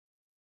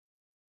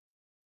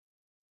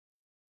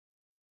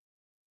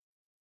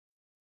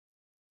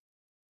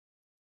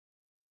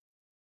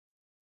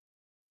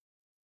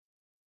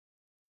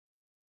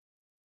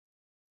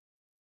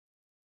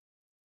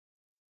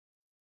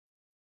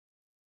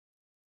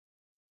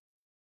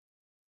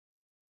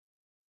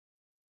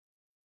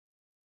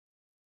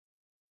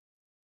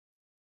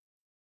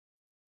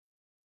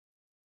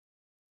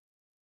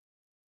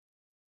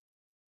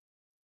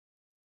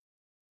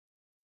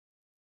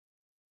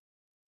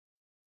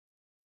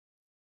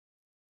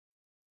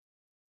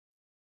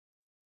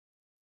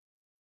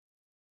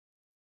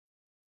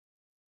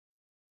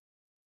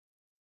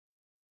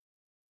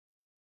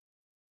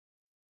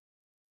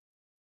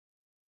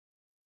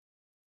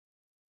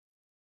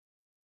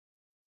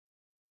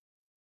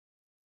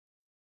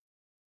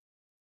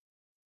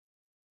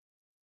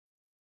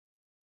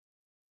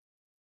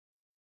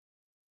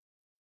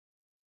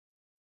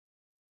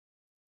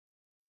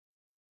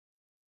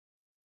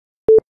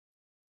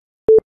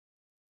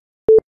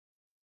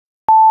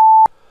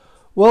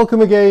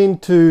Welcome again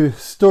to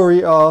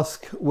Story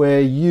Ask, where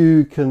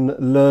you can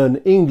learn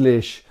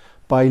English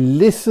by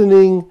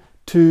listening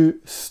to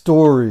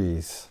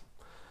stories.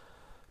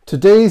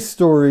 Today's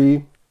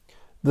story: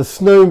 the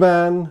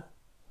snowman,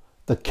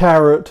 the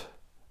carrot,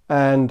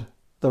 and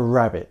the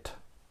rabbit.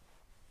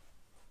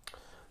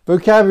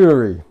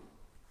 Vocabulary: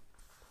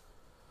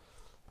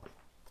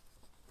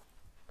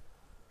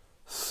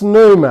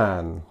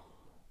 snowman,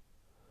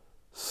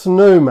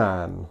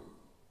 snowman,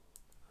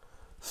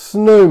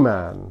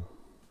 snowman,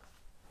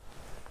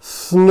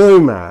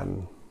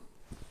 snowman,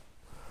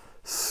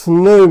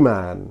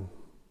 snowman,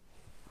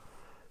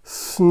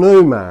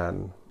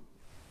 snowman.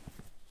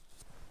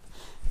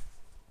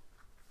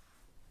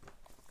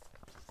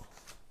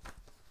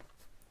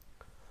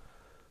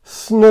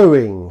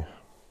 Snowing,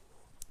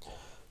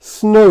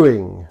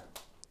 snowing,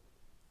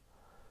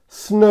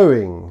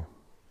 snowing,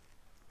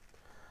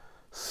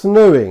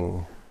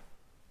 snowing,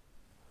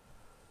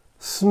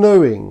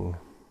 snowing,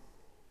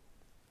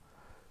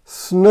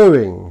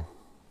 snowing,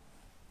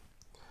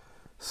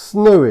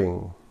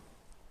 snowing.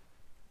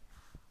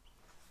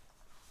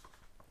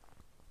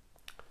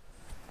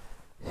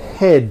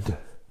 Head,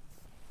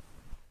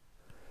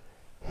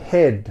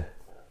 head,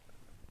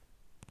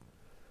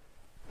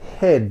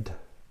 head,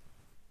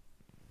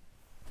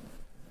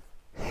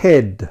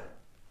 head.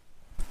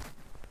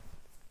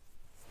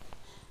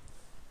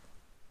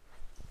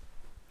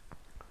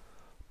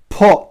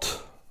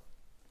 Pot,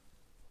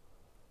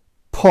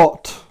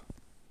 pot,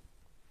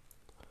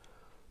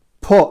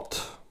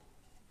 pot,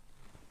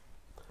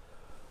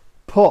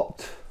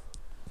 pot,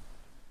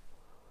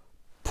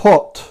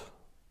 pot,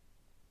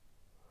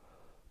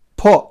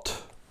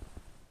 pot.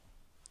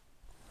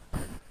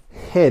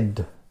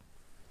 Head,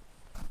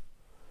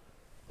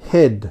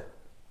 head.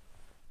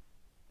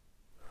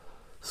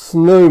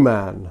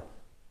 Snowman,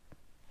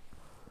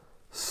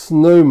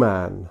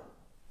 snowman.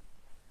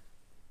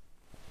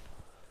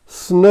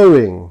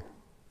 Snowing,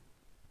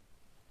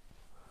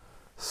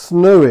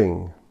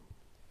 snowing.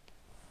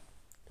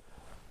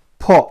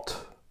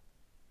 Pot,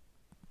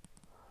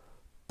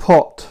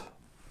 pot.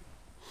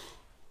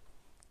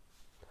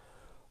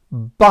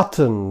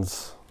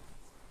 Buttons,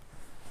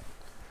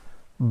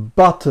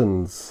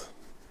 buttons,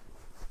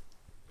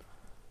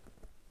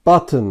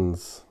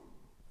 buttons,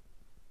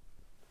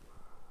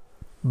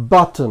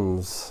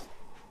 buttons,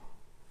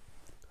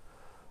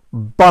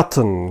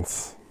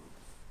 buttons,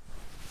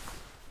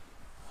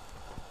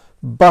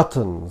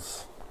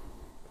 buttons,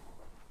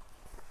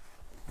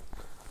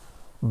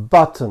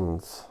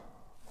 buttons,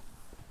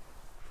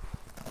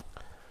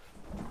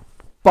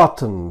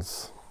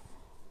 buttons.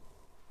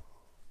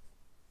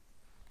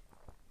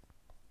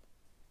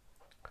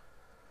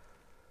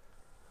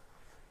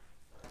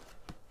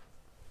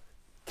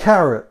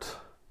 Carrot,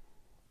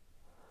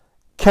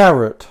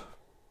 carrot,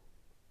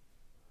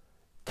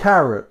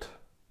 carrot,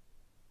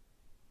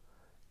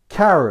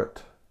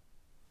 carrot,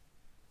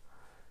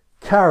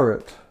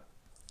 carrot,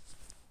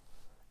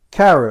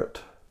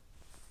 carrot,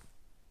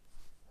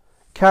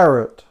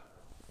 carrot,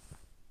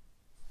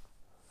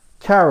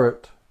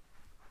 carrot.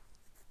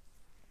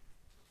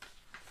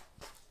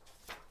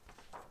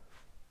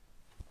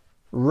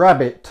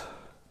 Rabbit,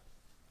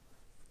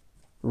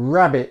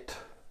 rabbit,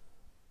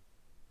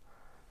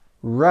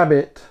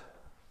 rabbit,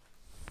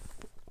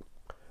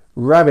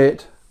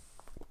 rabbit,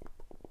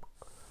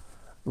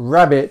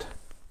 rabbit,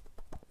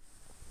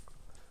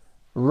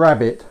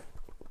 rabbit.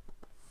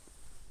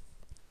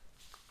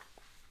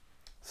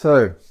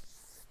 So,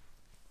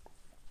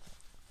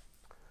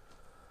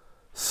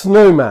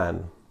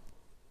 snowman,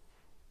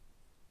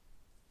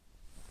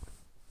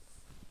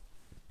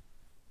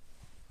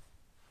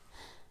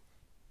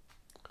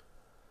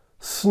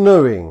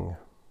 snowing,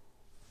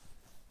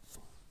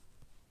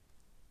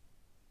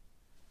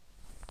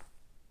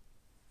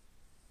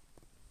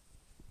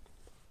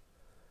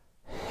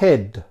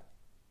 head,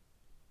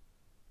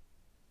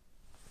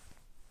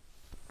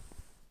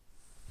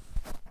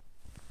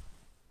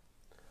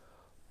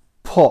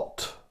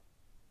 pot,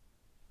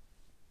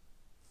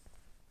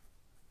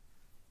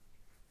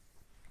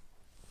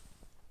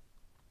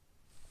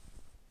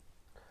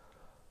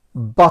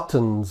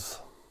 buttons,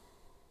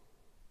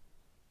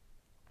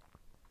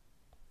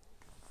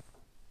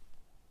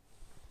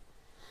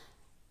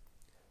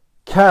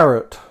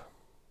 carrot,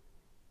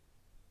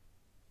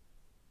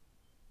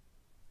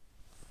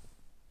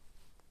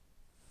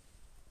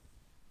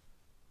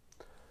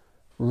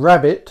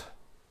 rabbit,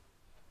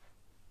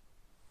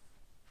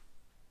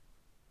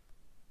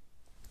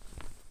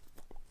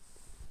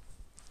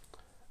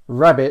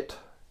 rabbit.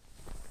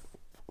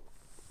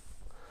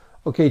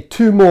 Okay,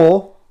 two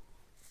more.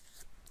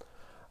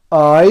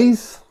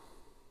 Eyes,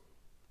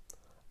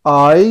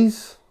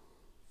 eyes,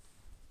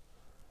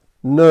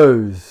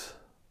 nose,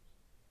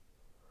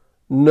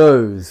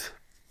 nose.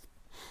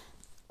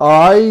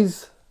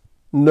 Eyes,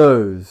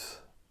 nose,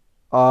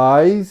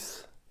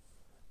 eyes,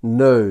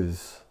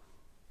 nose.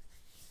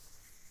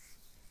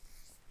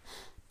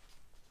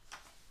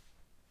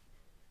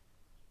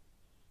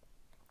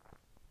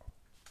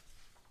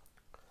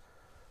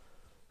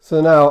 So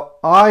now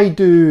I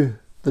do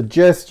the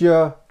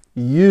gesture,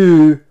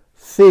 you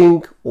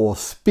think or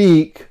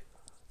speak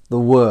the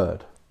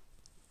word.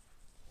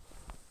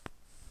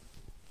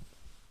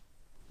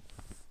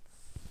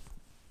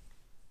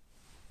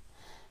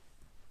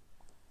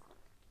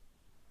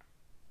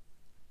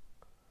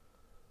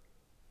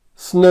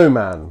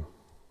 Snowman.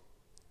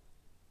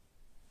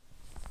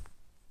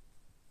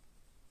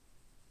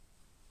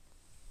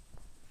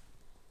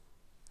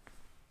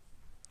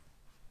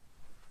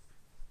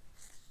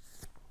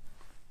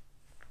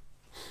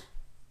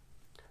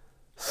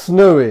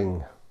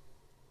 Snowing.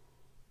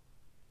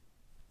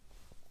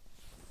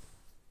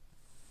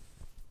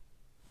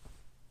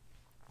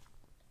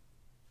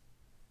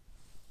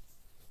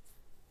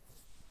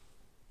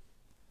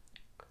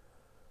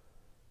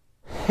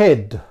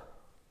 Head.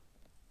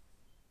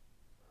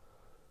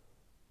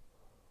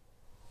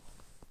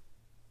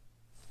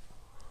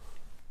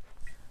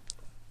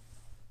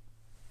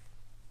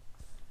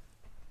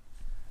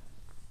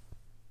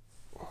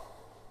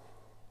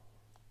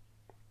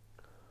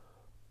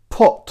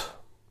 Pot.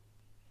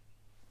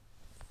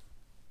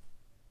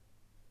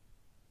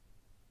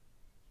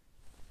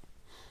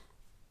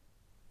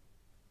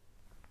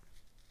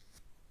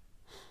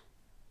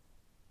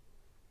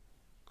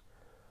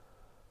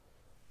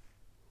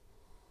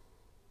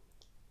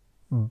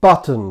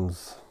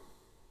 Buttons.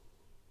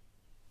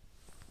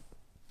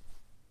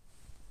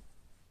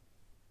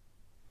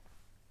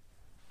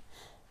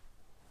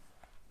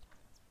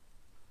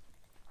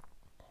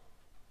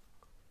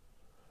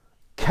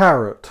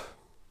 Carrot.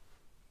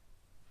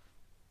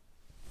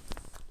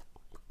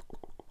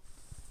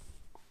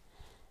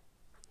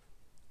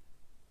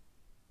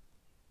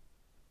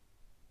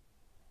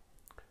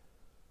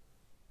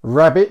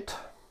 Rabbit.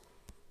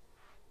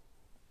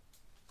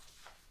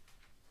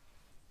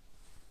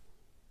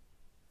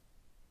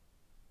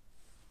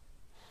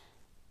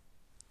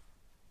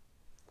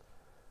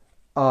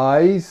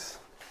 Eyes.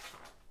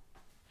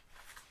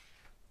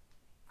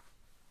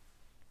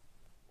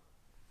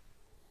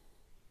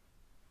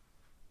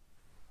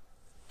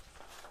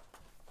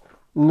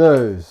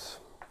 Nose.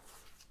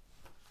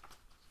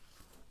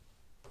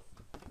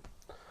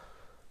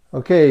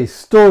 Okay,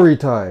 story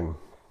time.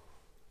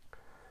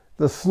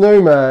 The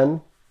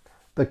snowman,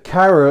 the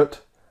carrot,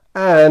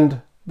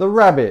 and the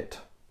rabbit.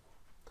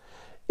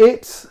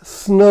 It's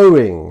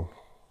snowing.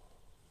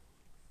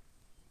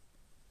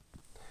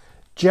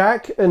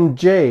 Jack and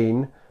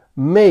Jane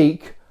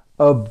make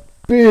a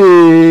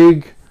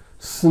big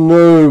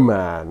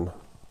snowman.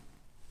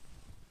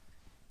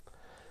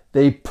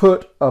 They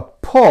put a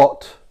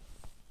pot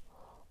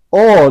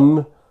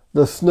on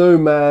the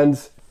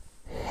snowman's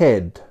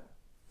head.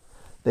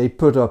 They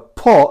put a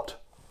pot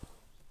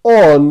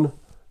on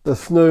the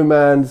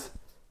snowman's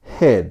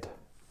head.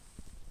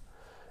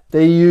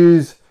 They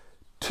use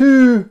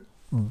 2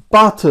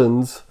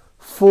 buttons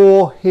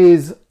for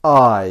his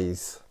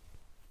eyes.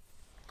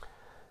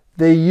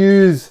 They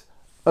use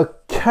a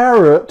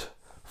carrot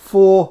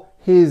for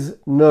his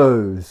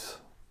nose.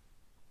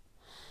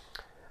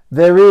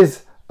 There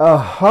is a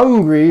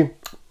hungry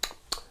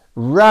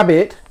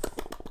rabbit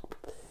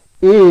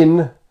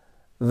in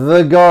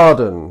the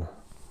garden.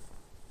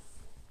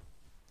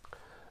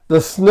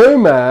 The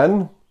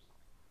snowman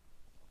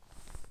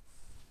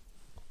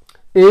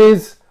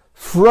is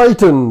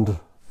frightened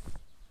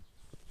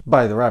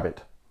by the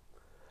rabbit.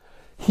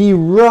 He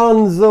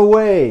runs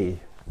away.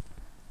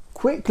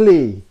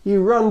 Quickly, he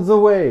runs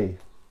away.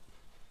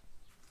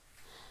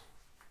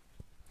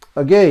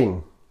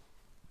 Again,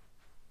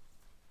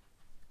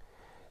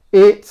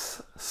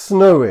 it's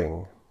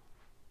snowing.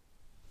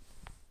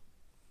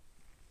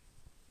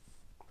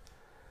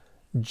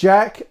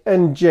 Jack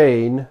and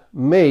Jane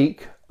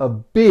make a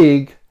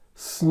big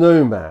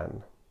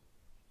snowman.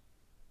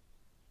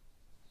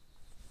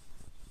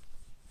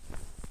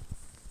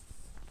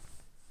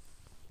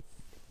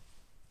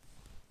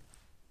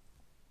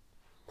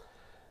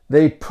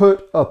 They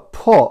put a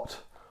pot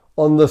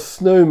on the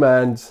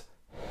snowman's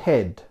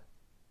head.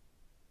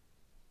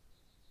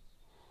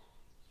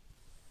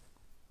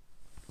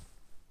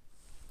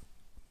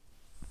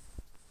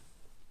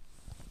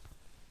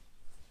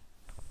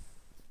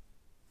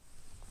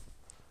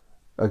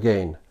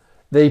 Again,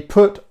 they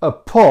put a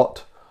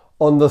pot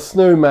on the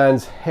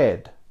snowman's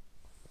head.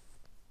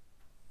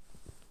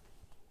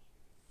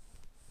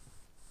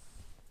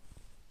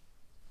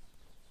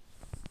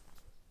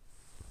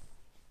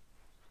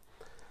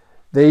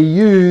 They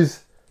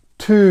use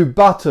 2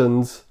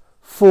 buttons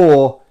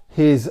for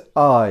his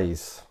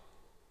eyes.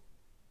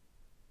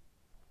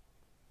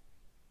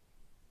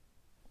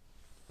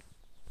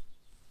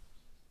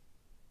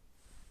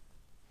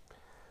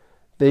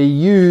 They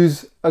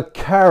use a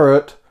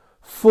carrot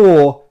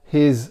for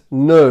his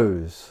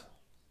nose.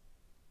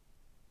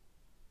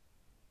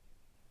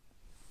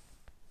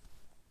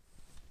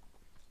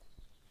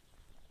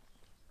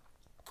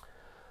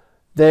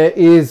 There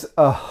is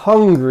a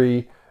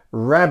hungry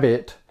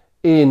rabbit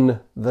in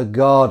the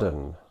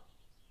garden.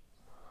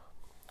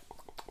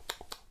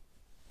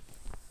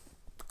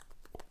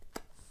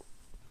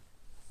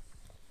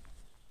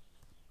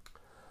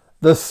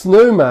 The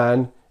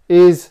snowman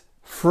is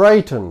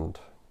frightened.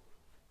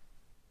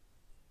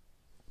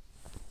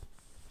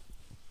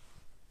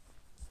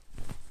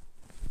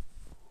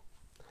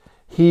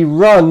 He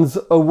runs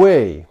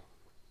away.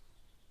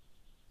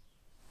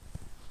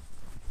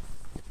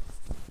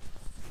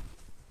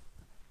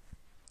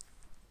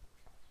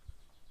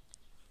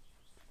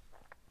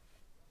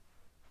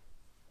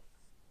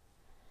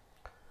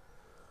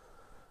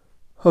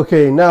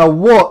 Okay, now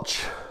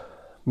watch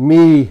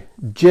me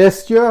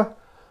gesture.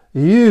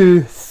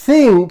 You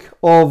think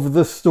of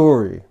the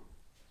story.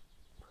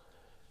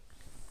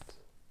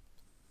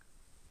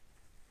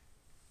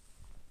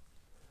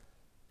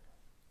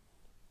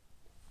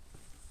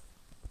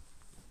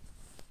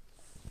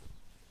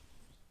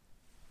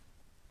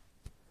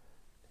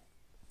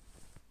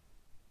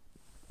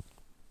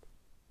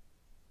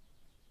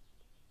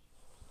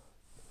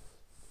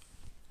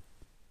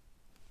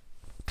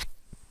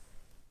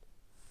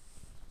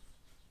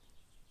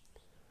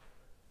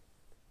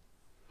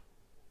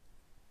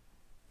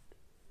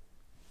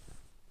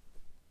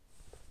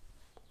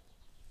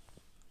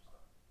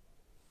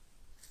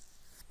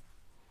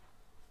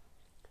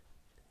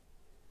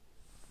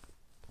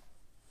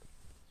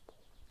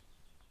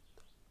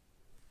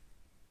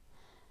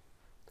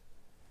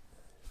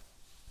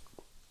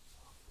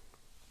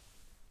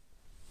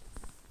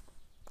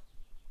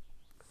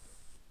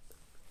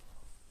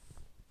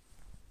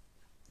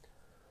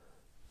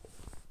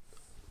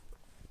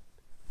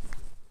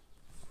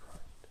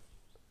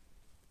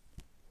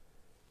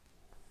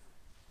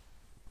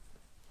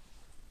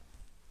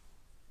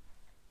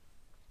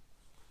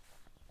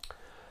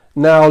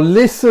 Now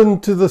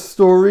listen to the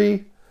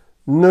story,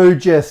 no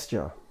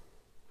gesture.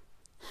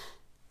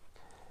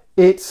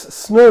 It's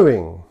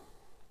snowing.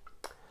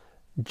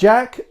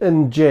 Jack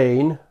and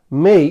Jane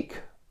make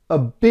a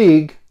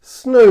big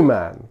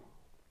snowman.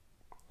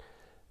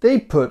 They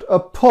put a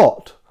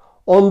pot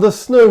on the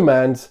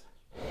snowman's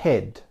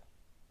head.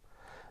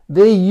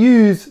 They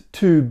use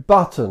 2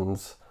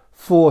 buttons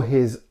for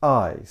his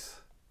eyes.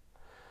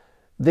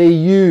 They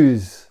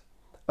use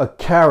a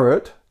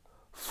carrot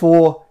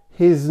for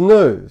his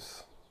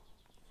nose.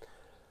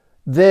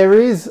 There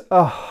is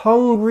a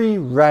hungry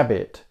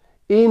rabbit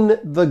in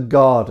the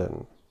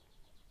garden.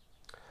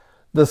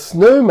 The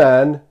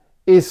snowman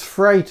is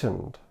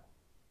frightened.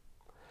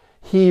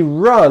 He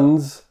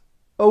runs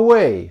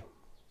away.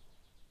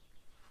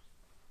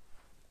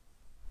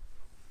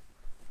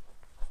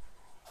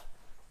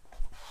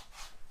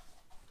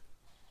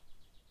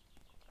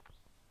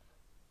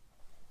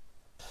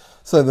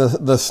 So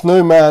the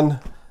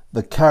snowman,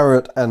 the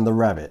carrot and the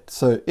rabbit.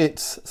 So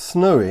it's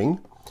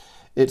snowing.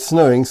 It's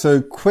snowing. So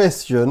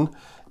question,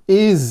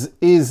 is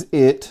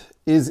it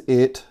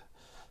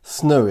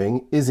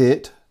snowing? Is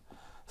it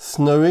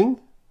snowing?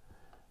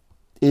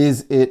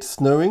 Is it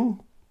snowing?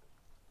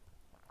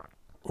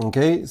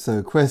 Okay,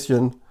 so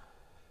question,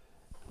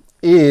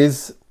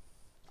 is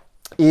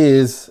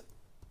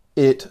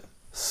it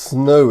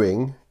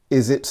snowing?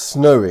 Is it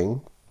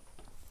snowing?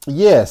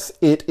 Yes,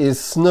 it is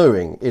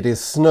snowing. It is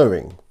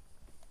snowing.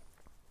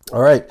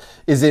 All right.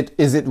 Is it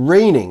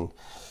raining?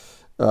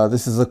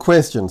 This is a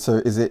question. So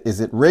is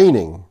it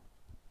raining?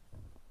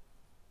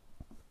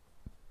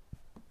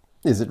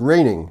 Is it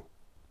raining?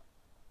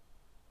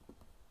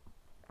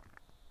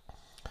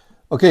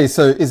 Okay,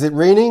 so is it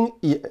raining?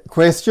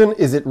 Question,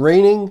 is it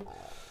raining?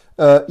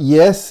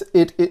 Yes,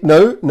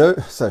 no.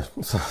 So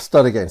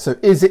start again. So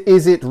is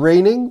it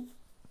raining?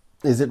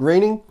 Is it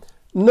raining?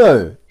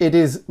 No, it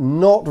is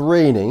not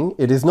raining.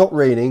 It is not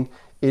raining.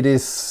 It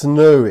is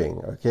snowing.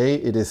 Okay,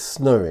 it is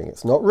snowing.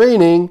 It's not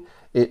raining.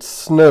 It's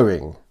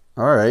snowing.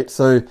 All right.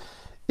 So,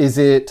 is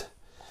it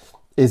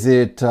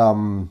windy?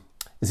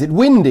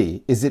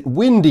 Is it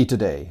windy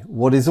today?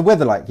 What is the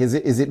weather like? Is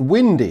it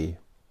windy?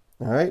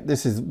 All right.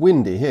 This is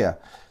windy here.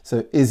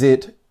 So, is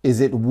it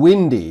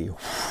windy?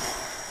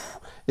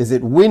 Is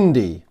it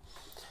windy?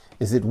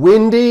 Is it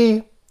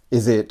windy?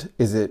 Is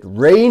it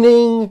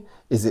raining?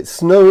 Is it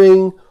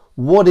snowing?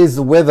 What is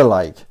the weather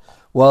like?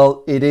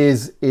 Well, it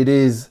is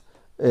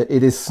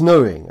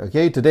snowing.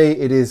 Okay, today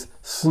it is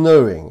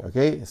snowing.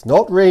 Okay, it's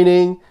not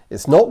raining,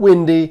 it's not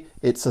windy,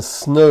 it's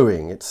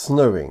snowing. It's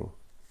snowing.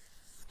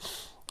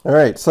 All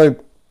right. So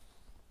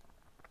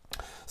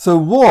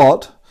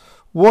what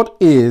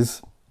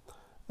is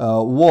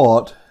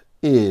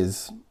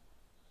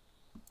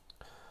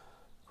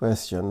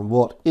question?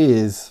 What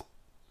is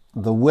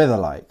the weather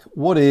like?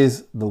 What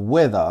is the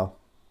weather?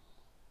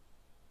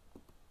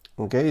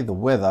 Okay, the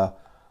weather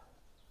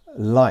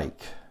like.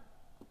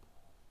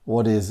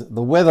 What is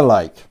the weather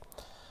like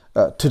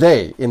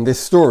today in this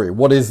story?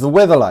 What is the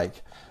weather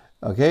like?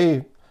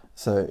 Okay,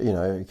 so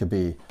it could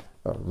be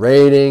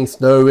raining,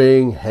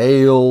 snowing,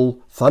 hail,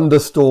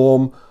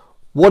 thunderstorm.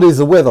 What is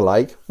the weather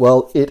like?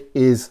 Well, it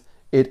is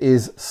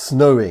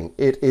snowing.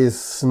 It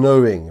is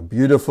snowing.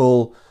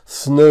 Beautiful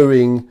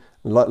snowing.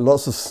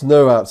 Lots of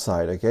snow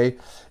outside. Okay,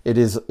 it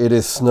is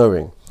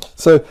snowing.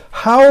 So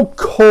how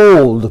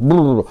cold is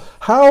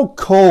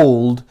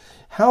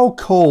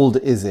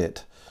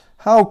it?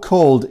 How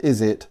cold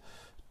is it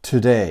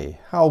today?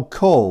 How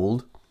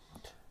cold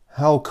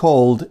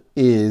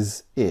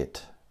is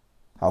it?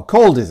 How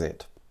cold is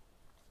it?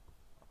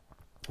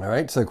 All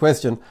right, so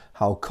question,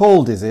 how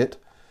cold is it?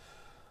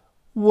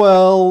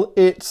 Well,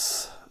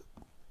 it's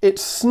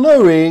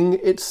snowing,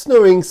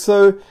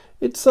 so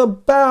it's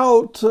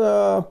about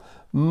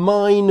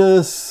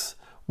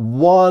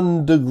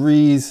 -1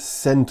 degrees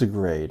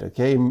centigrade,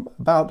 okay?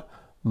 About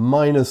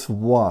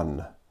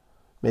 -1,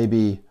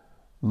 maybe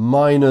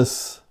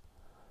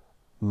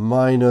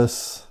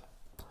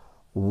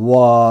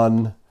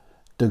 -1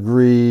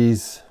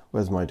 degrees.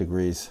 Where's my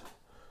degrees?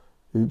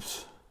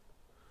 Oops.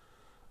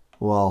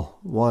 Well,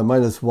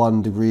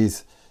 -1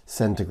 degrees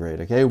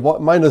centigrade, okay?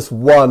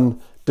 -1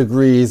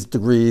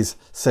 degrees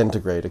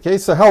centigrade, okay?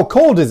 So how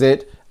cold is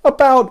it?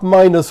 About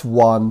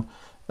 -1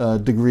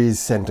 degrees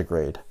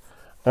centigrade.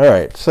 All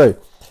right, so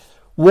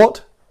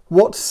what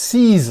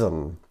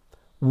season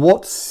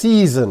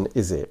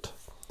is it?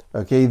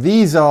 Okay,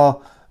 these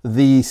are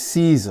the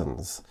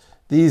seasons.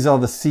 These are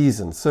the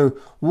seasons. So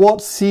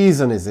what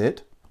season is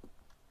it?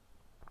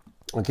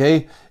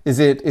 Okay, is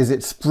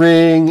it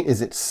spring? Is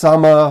it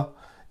summer?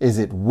 Is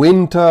it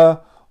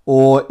winter?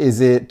 Or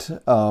is it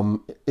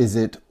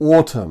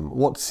autumn?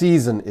 What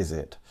season is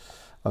it?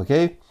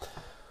 Okay.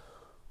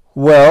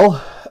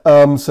 Well,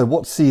 so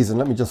what season?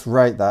 Let me just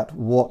write that.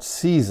 What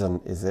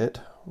season is it?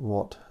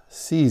 What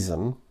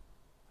season?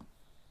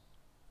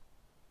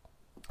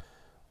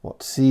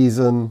 What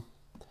season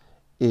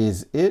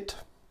is it?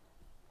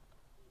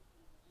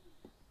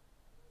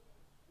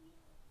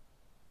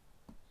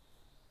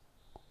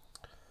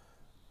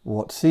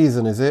 What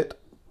season is it?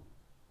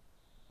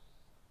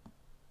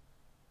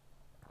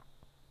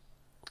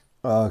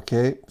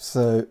 Okay,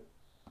 so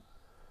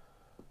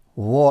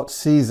what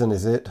season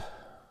is it?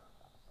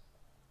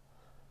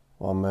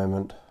 One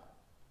moment.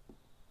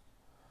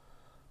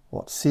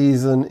 What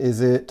season is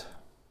it?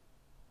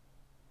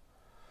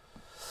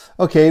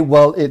 Okay,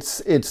 well,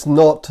 it's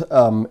not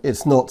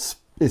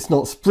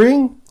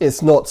spring,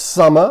 it's not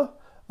summer.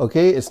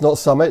 Okay, it's not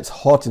summer, it's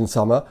hot in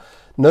summer.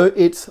 No,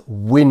 it's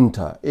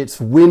winter.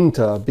 It's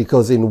winter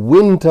because in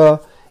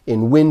winter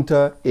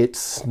it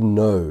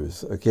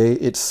snows. Okay,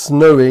 it's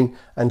snowing,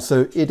 and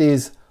so it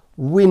is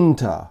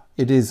winter.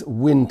 It is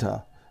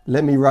winter.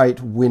 Let me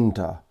write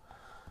winter.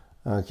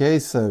 Okay,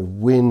 so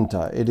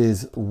winter. It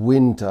is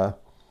winter.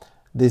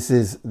 This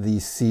is the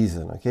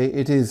season. Okay,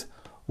 it is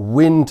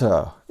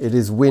winter. It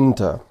is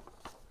winter.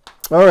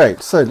 All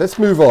right, so let's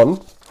move on.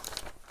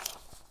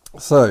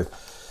 So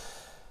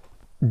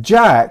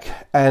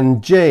Jack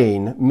and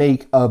Jane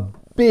make a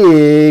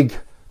big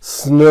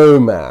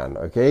snowman.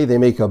 Okay, they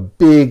make a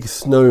big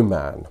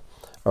snowman.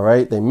 All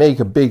right, they make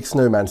a big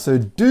snowman. So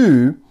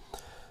do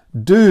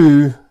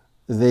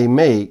they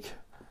make,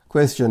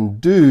 question,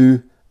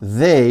 do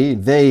they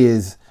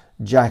is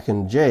Jack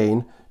and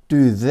Jane,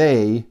 do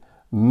they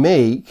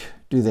make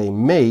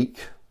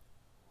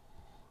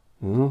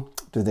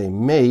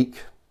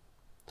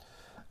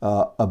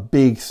a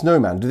big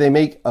snowman? Do they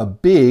make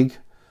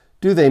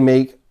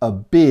a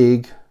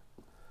big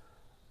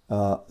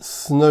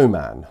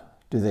snowman?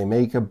 Do they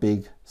make a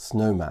big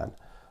snowman?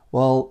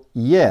 Well,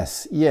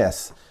 yes,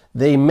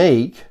 they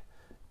make,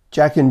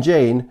 Jack and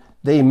Jane,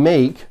 they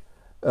make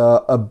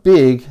a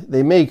big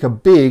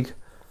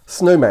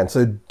snowman.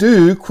 So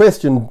do,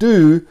 question,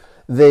 do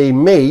they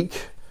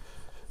make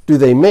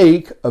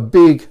a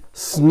big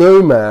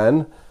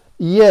snowman?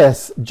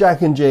 Yes,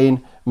 Jack and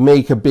Jane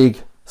make a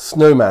big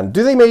snowman.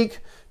 Do they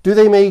make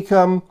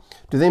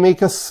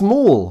a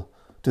small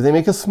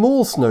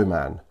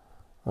snowman?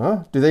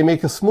 Huh? Do they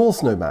make a small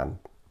snowman?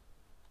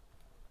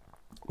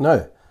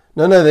 No,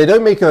 they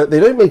don't make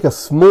a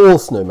small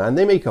snowman.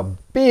 They make a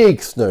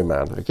big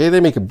snowman. Okay, they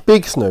make a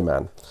big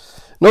snowman,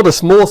 not a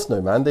small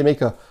snowman. They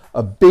make a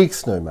big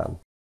snowman.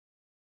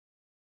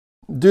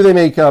 Do they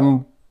make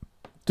a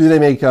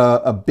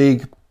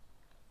big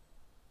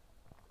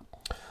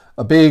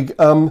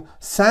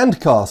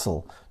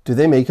sandcastle? Do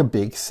they make a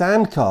big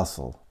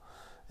sandcastle?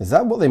 Is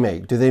that what they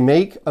make? Do they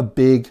make a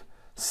big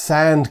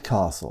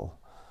sandcastle?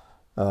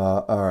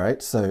 All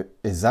right, so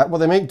is that what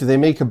they make? Do they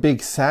make a big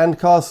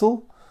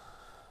sandcastle?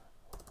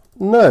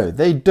 No,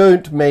 they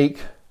don't make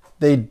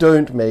a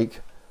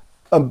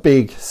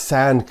big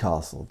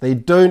sandcastle. They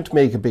don't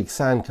make a big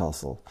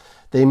sandcastle.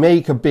 They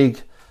make a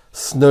big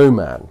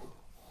snowman.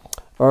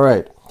 All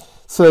right,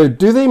 so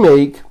do they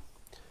make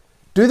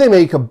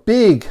a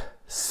big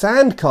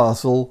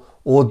sandcastle,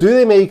 or do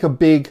they make a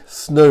big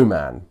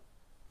snowman?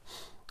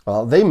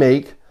 Well, they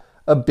make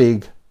a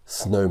big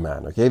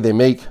snowman. Okay, they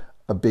make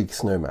a big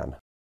snowman.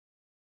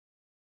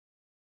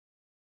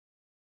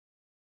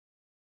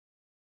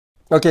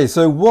 Okay,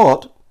 so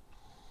what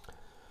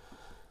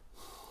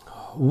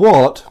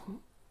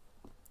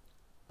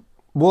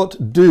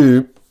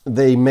do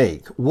they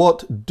make?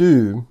 What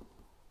do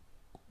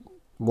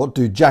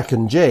Jack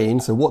and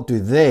Jane, so what do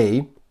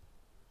they,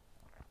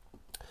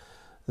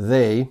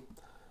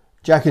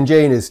 Jack and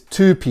Jane is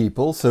two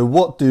people, so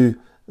what do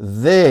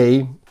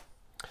they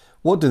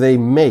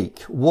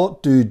make?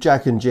 What do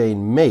Jack and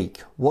Jane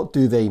make? What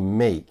do they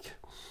make?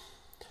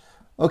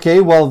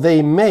 Okay, well,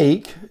 they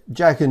make,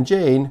 Jack and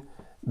Jane,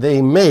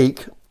 they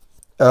make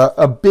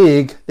a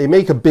big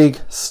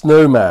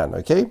snowman,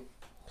 okay?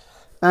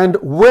 And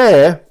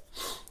where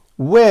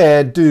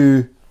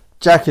do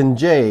Jack and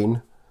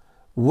Jane,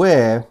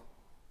 where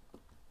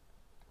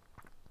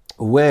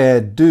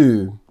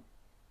do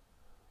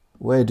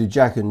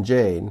Jack and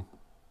Jane,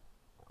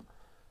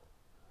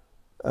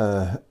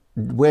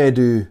 where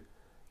do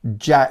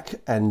Jack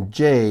and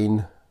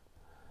Jane,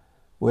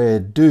 where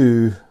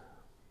do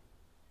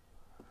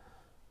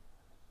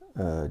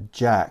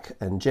Jack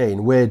and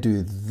Jane, where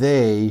do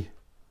they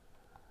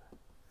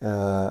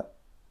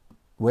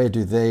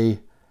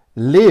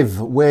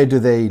live? Where do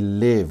they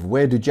live?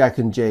 Where do Jack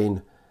and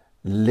Jane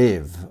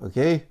live?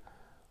 Okay,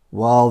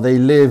 well, they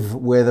live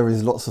where there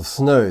is lots of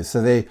snow.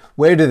 So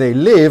where do they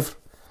live?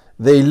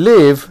 They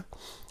live,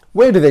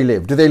 where do they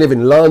live? Do they live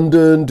in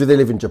London? Do they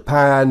live in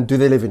Japan? Do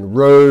they live in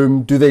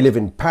Rome? Do they live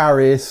in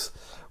Paris?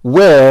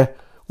 Where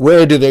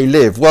do they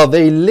live? Well,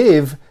 they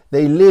live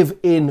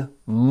in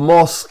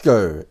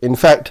Moscow. In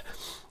fact,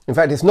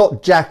 it's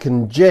not Jack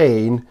and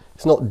Jane.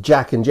 It's not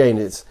Jack and Jane.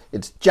 It's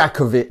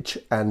𝗖𝘂𝗿𝗄𝗏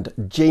and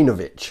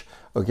𝗎𝘂𝗏.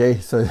 Okay,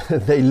 so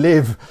they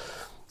live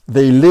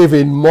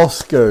in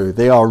Moscow.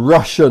 They are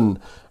Russian.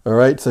 All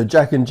right, so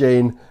Jack and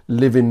Jane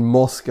live in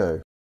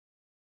Moscow.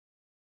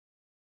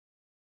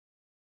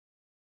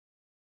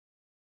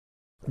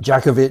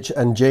 𝗖𝘂𝗿𝗄𝗏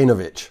and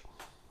𝗎𝘂𝗏.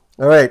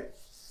 All right,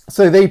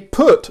 so they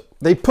put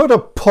a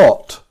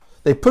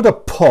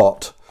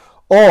pot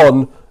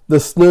on the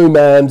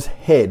snowman's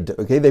head.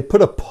 Okay, they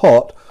put a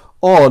pot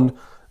on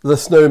the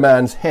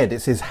snowman's head.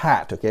 It's his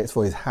hat. Okay, it's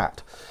for his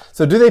hat.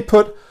 So do they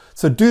put a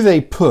pot? Do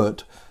they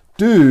put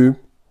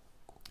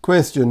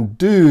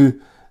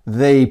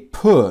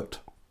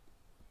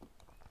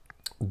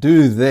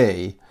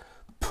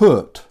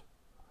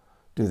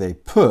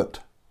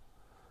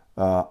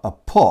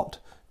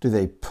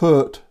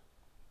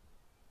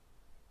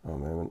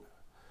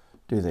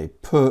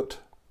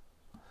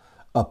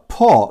a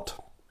pot?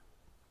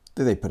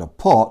 Do they put a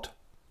pot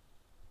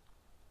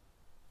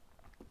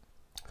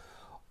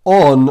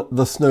on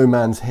the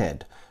snowman's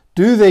head?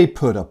 Do they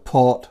put a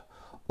pot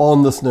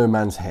on the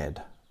snowman's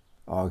head?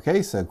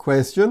 Okay, so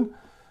question,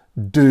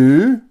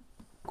 do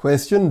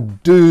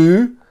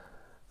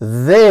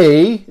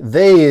they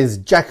is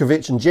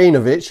𝗖𝘂𝗿𝗄𝗏 and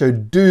𝗎𝘂𝗏, so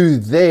do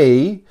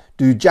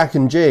Jack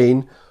and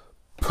Jane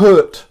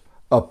put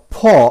a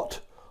pot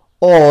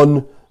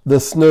on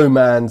the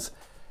snowman's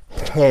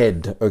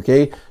head?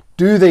 Okay,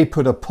 do they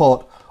put a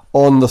pot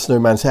on the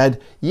snowman's head?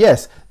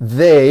 Yes,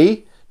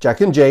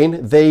 Jack and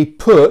Jane, they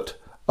put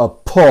a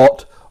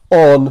pot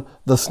on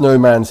the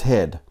snowman's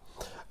head.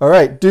 All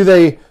right, do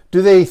they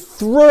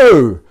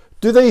throw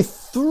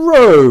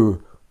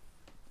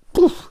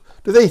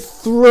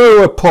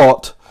a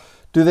pot?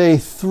 Do they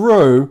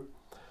throw,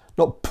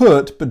 not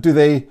put, but do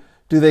they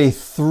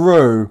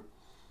throw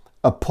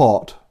a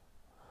pot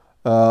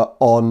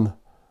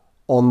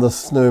on the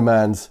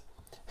snowman's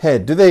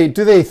head? Do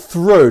they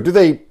throw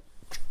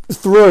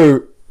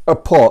a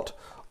pot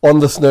on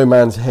the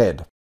snowman's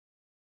head?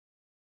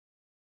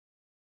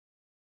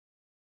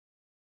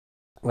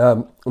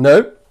 No,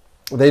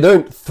 they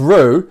don't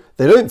throw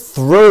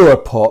a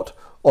pot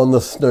on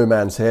the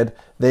snowman's head.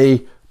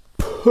 They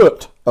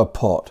put a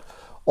pot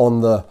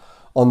on the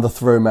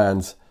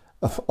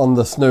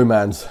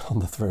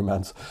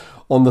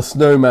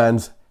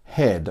snowman's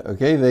head.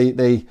 Okay,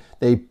 they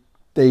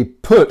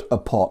put a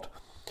pot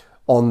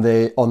on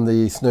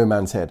the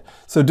snowman's head.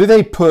 So do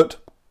they put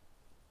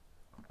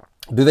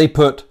a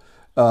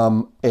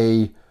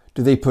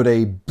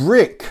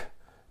brick?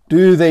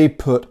 Do they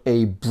put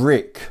a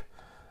brick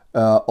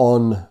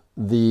on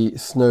the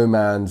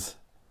snowman's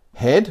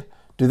head?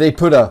 Do they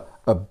put a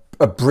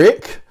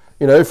brick,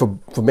 you know, for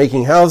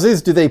making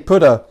houses? Do they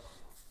put a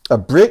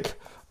brick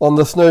on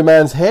the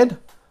snowman's head?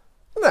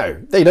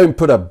 No, they don't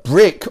put a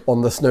brick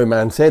on the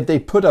snowman's head. They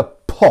put a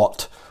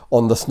pot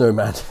on the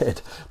snowman's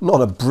head,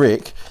 not a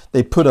brick.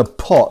 They put a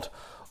pot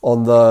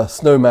on the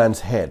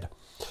snowman's head.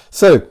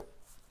 So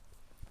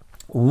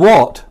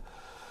what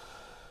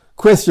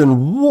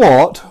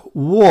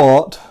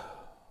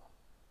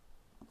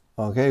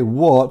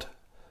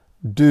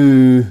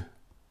do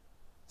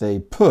they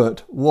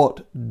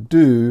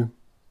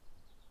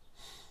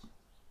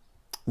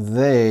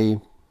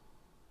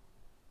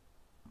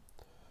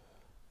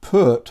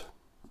put?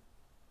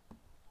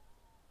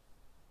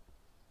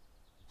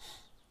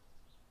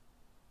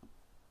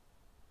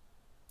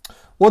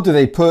 What do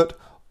they put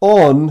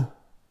on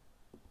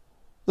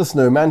the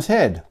snowman's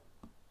head?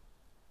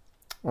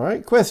 All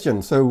right,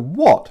 question. So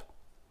what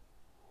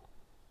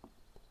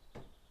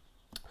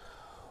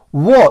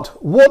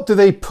do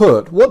they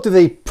put? What do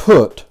they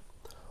put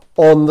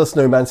on the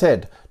snowman's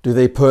head? Do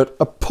they put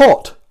a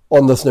pot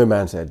on the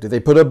snowman's head? Do they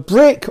put a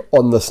brick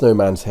on the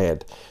snowman's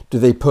head? Do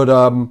they put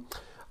I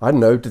don't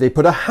know, do they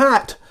put a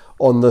hat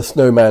on the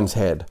snowman's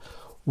head?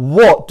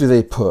 What do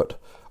they put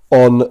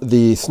on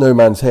the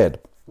snowman's head?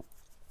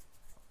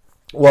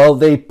 Well,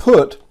 they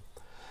put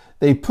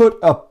a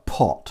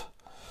pot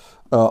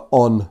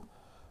on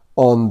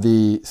on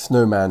the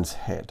snowman's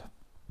head.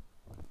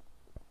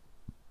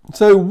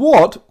 So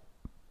what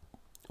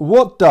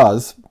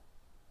does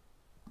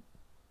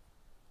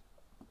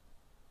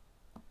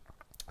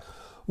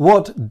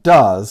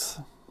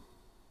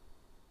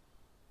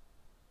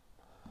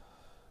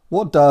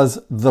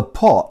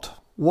the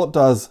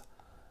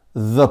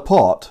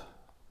pot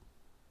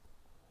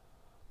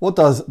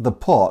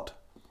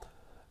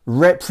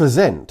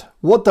represent?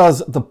 What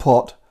does the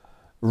pot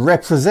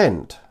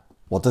represent?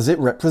 What does it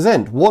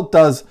represent? What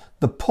does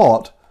the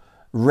pot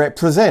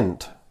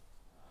represent?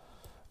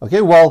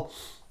 Okay, well,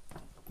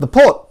 the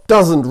pot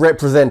doesn't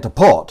represent a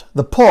pot.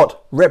 The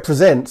pot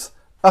represents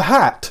a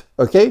hat,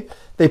 okay?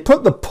 They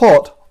put the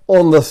pot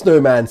on the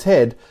snowman's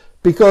head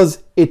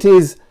because it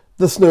is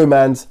the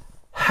snowman's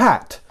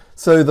hat.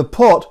 So the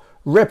pot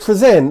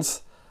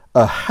represents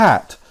a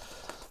hat.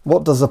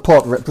 What does the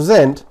pot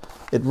represent?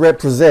 It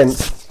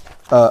represents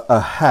a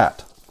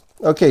hat.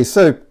 Okay,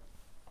 so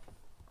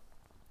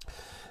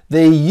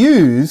they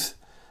use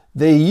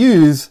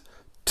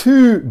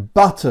two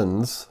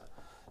buttons.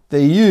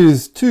 They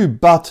use two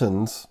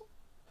buttons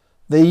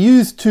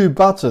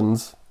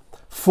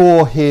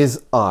for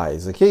his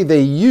eyes. Okay,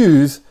 they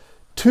use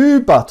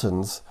two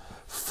buttons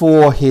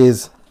for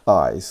his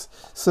eyes.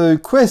 So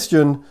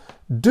question,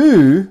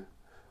 do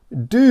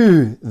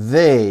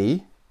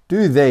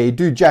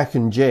Jack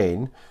and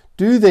Jane,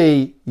 do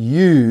they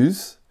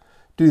use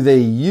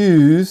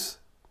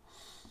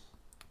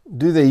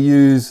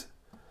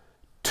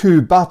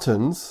two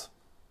buttons?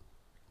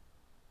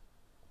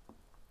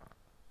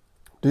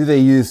 Do they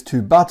use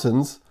two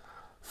buttons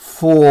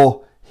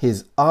for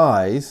his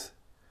eyes?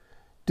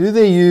 Do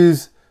they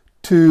use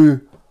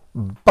two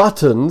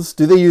buttons?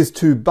 Do they use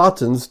two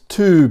buttons?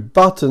 Two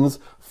buttons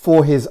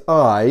for his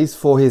eyes,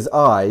 for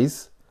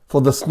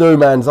the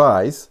snowman's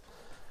eyes?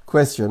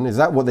 Question, is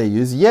that what they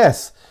use?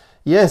 Yes,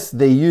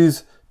 they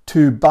use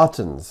two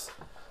buttons.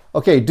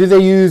 Okay, do they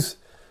use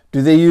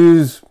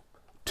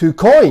two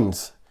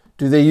coins?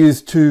 Do they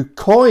use two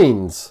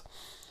coins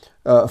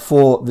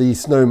for the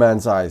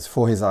snowman's eyes,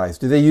 for his eyes?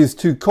 Do they use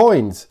two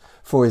coins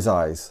for his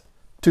eyes?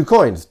 Two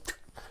coins.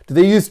 Do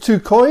they use two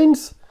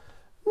coins?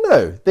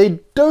 No,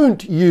 they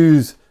don't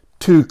use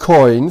two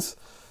coins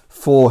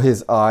for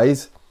his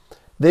eyes.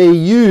 They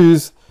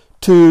use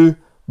two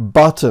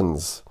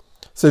buttons.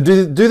 So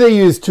do they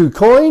use two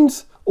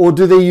coins or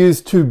do they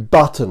use two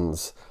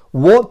buttons?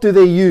 What do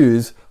they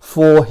use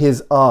for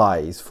his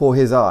eyes? For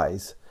his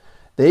eyes,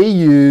 they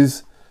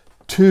use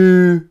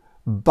two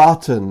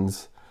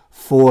buttons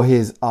for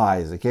his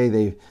eyes.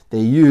 Okay, they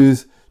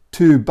use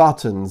two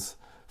buttons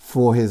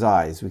for his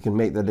eyes. We can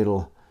make the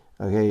little,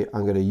 okay,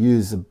 I'm going to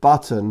use the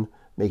button,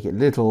 make it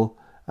little,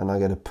 and I'm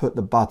going to put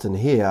the button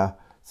here.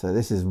 So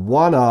this is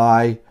one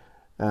eye,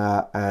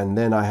 and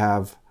then I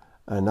have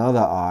another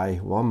eye.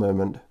 One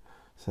moment.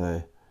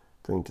 So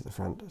bring to the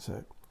front.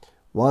 So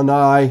one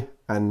eye,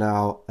 and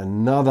now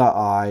another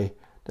eye.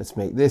 Let's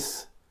make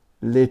this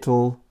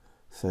little.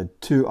 So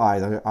two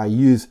eyes. I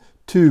use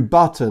two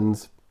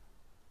buttons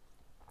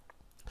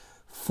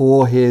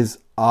for his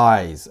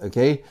eyes.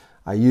 Okay,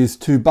 I use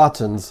two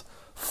buttons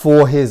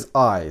for his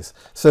eyes.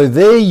 So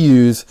they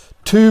use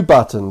two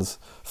buttons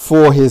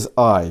for his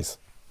eyes.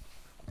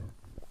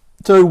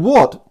 So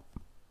what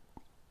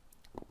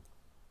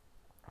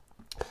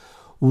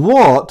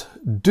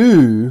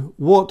do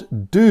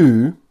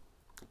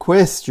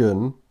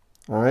question,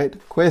 all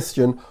right,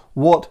 question,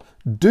 what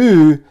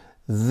do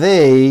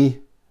they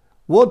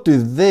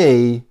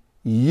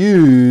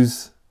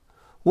use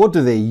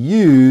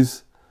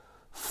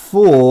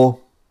for,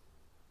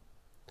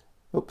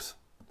 oops,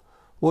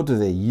 what do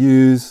they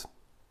use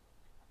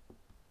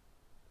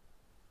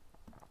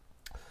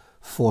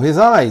for his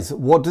eyes?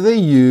 What do they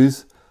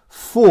use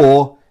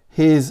for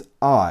his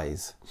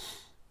eyes?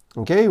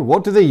 Okay,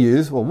 what do they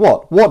use? Well,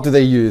 what do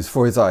they use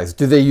for his eyes?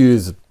 Do they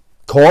use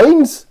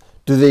coins?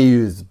 Do they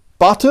use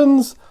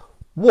buttons?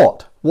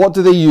 What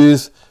do they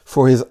use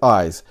for his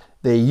eyes?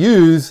 They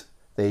use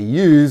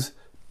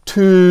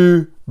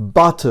two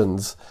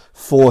buttons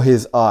for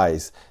his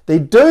eyes. They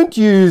don't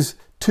use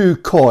two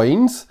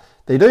coins.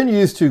 They don't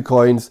use two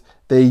coins.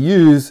 They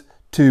use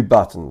two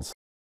buttons.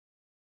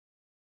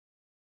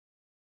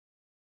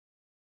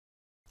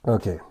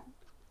 Okay.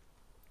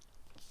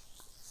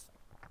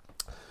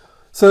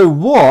 So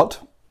what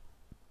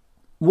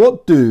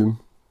do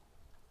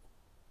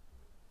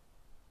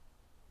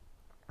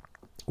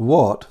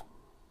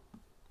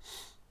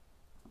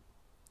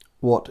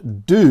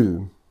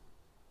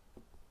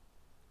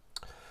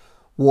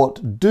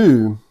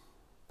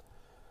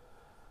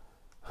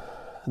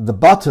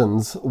the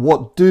buttons,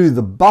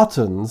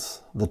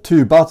 the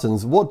two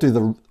buttons, what do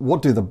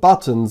the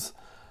buttons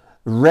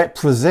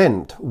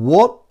represent?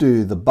 What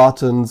do the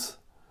buttons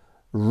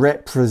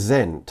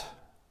represent?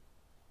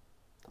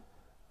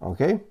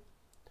 Okay,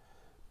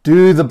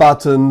 do the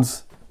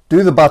buttons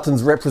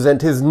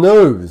represent his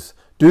nose?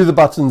 Do the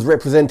buttons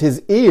represent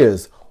his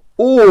ears?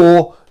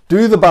 Or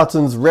do the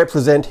buttons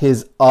represent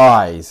his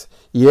eyes?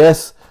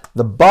 Yes,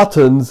 the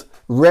buttons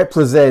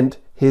represent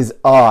his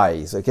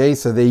eyes. Okay,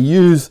 so they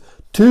use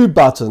 2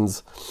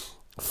 buttons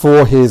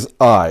for his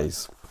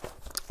eyes.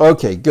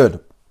 Okay, good.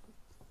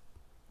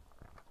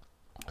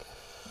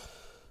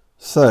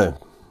 So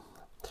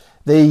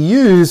they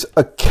use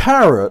a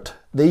carrot.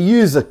 They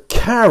use a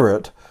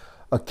carrot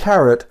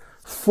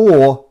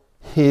for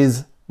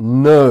his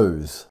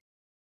nose.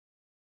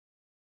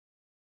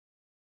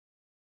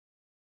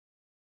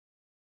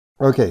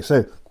 Okay,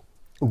 so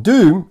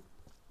do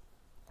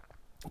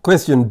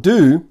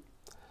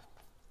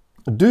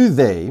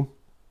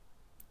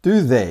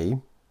they,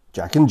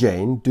 Jack and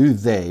Jane, do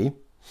they,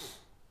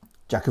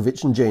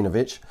 𝗎𝗏𝗏 and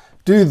𝗎𝗏𝗏,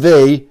 do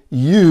they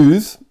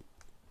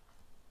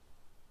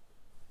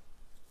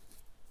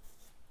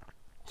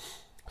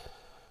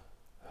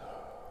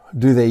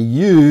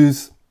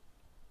use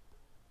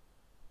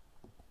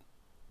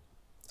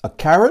a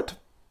carrot?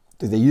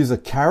 Do they use a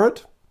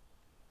carrot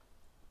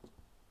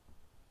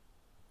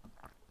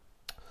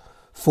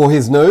for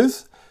his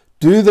nose?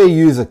 Do they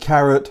use a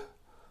carrot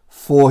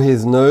for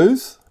his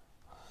nose?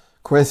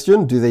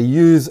 Question, do they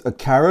use a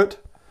carrot?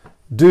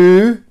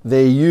 Do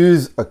they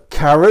use a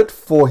carrot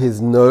for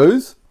his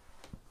nose?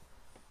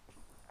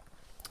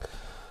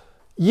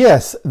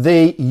 Yes,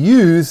 they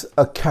use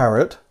a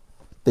carrot.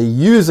 They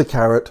use a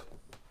carrot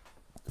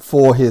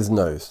for his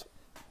nose.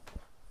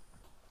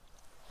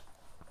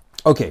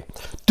 Okay,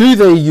 do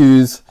they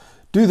use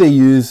a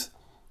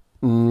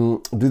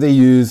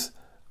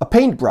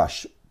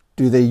paintbrush?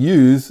 Do they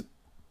use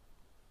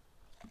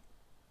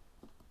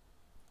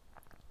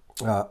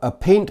a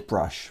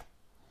paintbrush?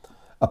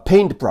 A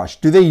paintbrush.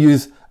 Do they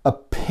use a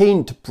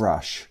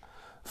paintbrush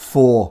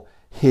for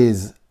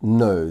his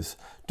nose?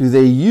 Do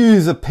they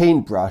use a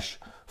paintbrush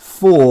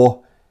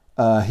for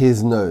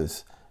his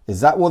nose?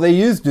 Is that what they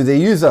use? Do they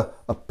use a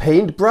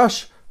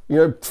paintbrush? You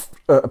know,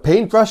 a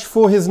paintbrush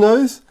for his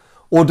nose?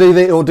 Or do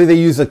they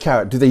use a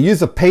carrot? Do they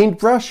use a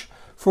paintbrush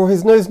for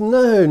his nose?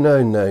 No.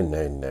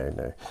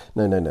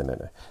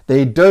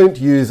 They don't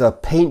use a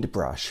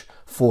paintbrush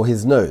for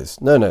his nose.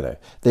 No.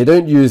 They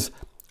don't use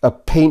a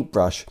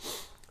paintbrush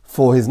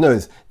for his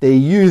nose. They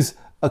use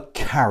a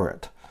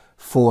carrot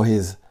for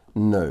his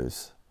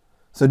nose.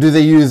 So do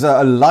they use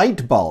a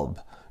light bulb?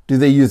 Do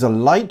they use a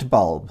light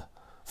bulb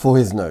for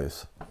his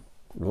nose?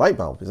 Light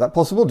bulb, is that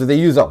possible? Do they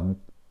use a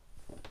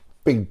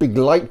big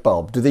light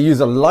bulb? Do they use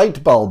a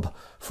light bulb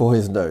for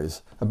his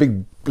nose? A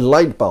big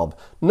light bulb?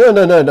 No.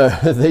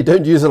 They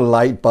don't use a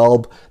light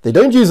bulb. They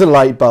don't use a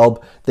light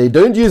bulb. They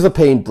don't use a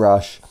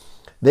paintbrush.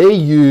 They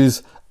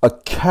use a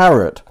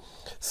carrot.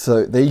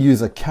 So they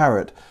use a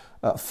carrot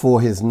for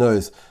his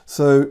nose.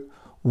 So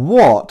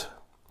what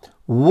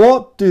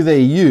do they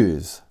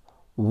use?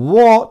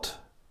 What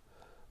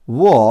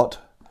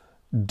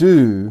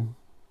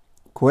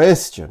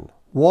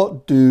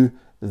do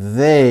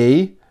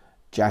they,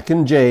 Jack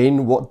and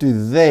Jane, what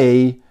do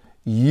they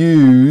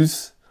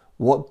use?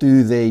 What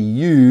do they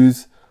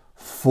use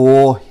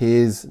for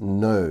his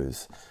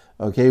nose?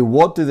 Okay,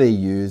 what do they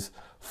use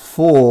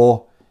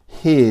for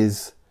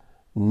his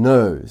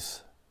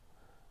nose?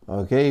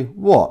 Okay,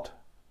 what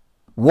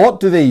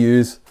do they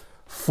use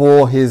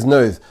for his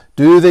nose?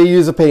 Do they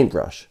use a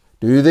paintbrush?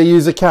 Do they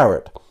use a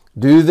carrot?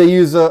 Do they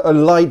use a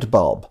light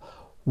bulb?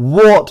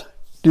 What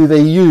do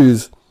they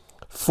use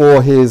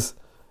for his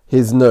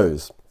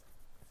nose?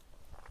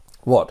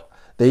 What?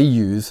 They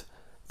use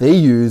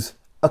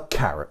a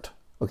carrot.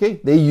 Okay?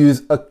 They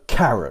use a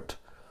carrot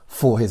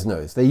for his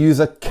nose. They use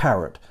a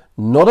carrot.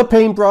 Not a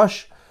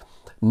paintbrush,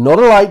 not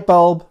a light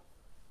bulb,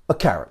 a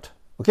carrot.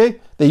 Okay?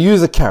 They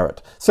use a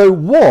carrot. So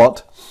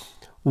what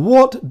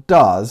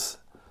does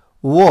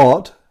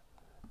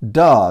the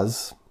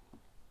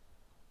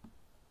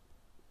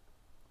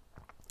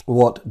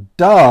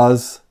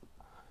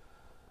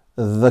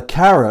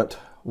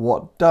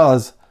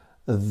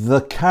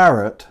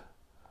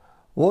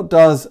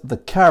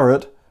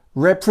carrot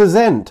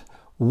represent?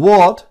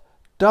 What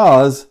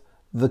does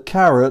the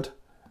carrot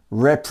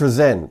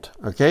represent?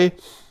 Okay?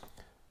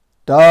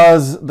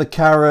 Does the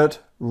carrot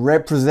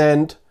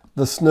represent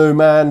the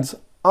snowman's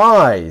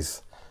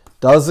eyes?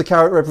 Does the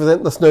carrot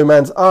represent the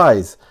snowman's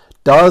eyes?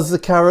 Does the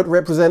carrot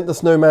represent the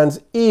snowman's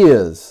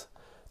ears?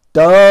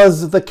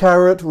 Does the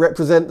carrot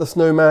represent the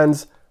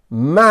snowman's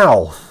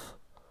mouth?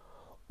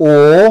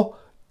 Or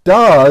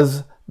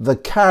does the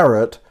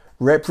carrot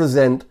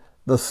represent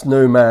the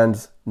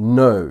snowman's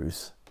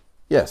nose?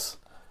 Yes,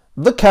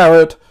 the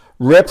carrot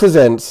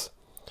represents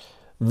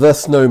the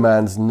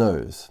snowman's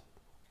nose.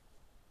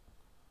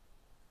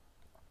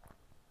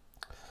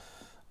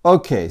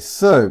 Okay,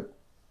 so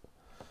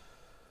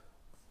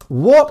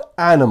what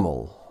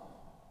animal?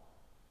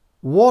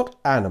 What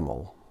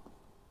animal?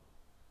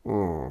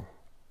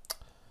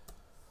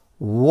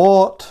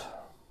 What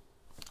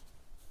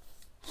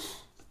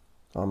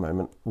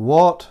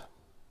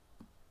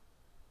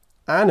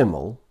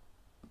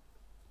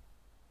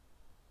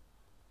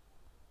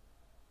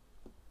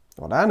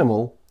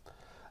animal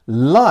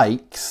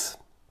likes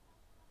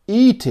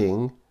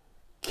eating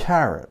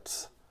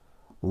carrots?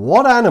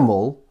 What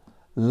animal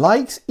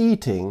likes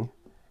eating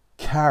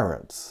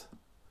carrots?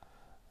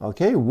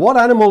 Okay, what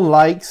animal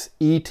likes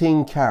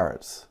eating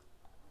carrots?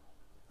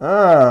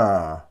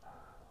 What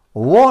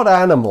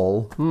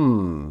animal,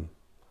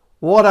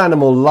 what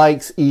animal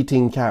likes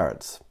eating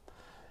carrots?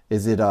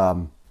 Is it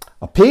a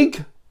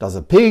pig? Does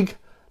a pig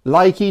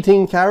like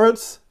eating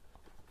carrots?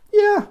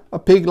 Yeah, a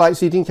pig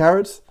likes eating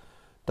carrots.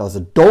 Does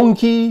a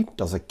donkey,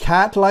 does a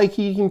cat like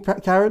eating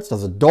carrots?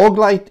 Does a dog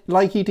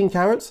like eating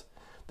carrots?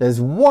 There's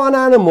one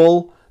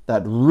animal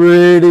that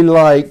really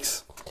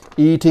likes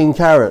eating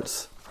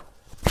carrots.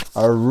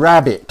 A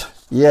rabbit.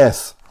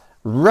 Yes,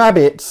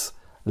 rabbits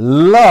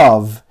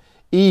love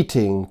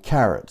eating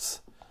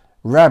carrots.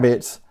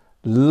 Rabbits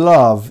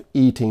love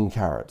eating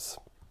carrots.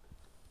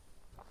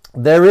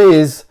 There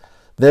is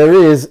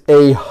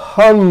a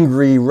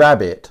hungry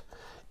rabbit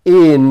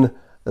in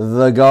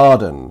the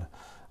garden.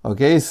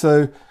 Okay,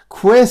 so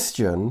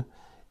question,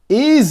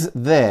 is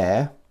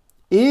there,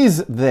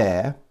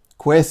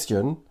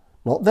 question,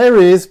 not there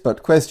is,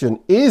 but question,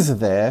 is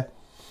there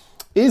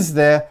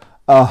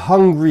a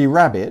hungry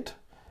rabbit?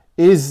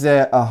 Is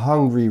there a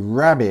hungry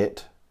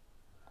rabbit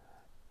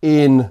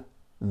in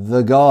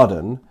the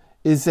garden?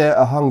 Is there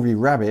a hungry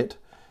rabbit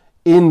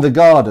in the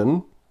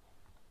garden?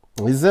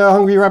 Is there a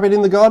hungry rabbit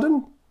in the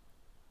garden?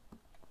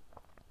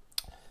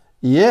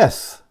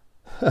 Yes.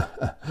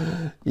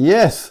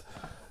 Yes.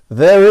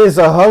 There is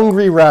a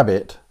hungry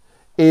rabbit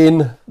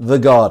in the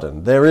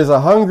garden. There is a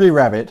hungry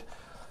rabbit.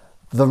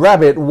 The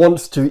rabbit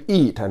wants to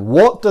eat. And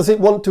what does it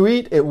want to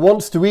eat? It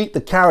wants to eat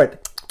the carrot.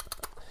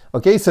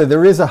 Okay, so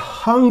there is a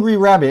hungry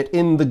rabbit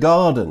in the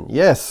garden.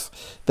 Yes,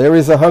 there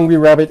is a hungry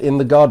rabbit in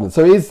the garden.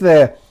 So is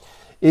there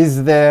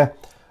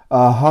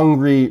a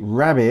hungry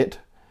rabbit?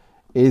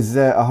 Is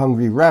there a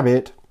hungry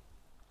rabbit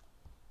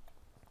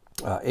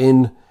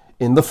in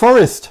the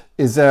forest?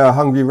 Is there a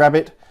hungry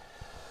rabbit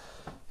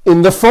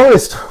in the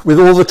forest with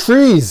all the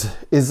trees?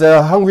 Is there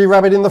a hungry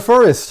rabbit in the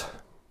forest?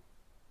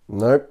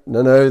 No,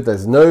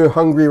 there's no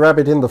hungry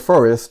rabbit in the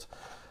forest.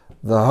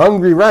 The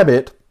hungry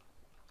rabbit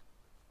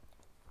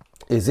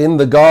is in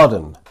the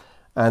garden,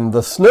 and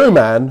the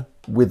snowman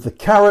with the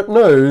carrot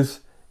nose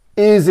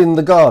is in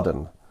the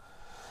garden.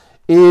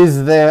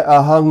 Is there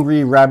a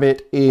hungry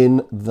rabbit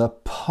in the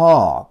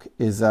park?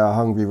 Is there a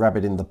hungry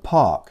rabbit in the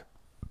park?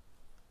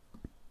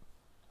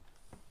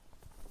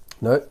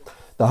 No,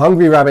 the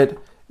hungry rabbit,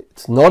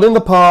 it's not in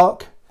the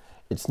park,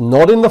 it's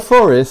not in the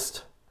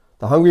forest.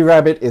 The hungry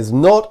rabbit is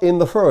not in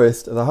the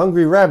forest. The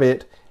hungry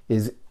rabbit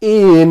is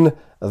in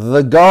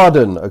the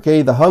garden.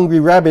 Okay, the hungry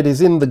rabbit is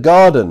in the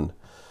garden.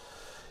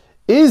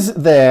 Is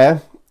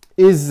there,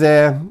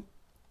 let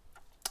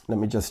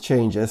me just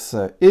change this.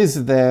 So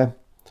is there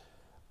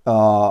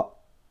an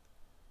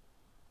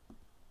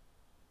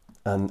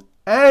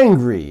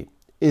angry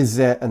rabbit? Is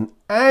there an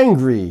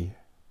angry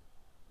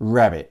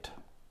rabbit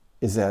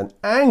in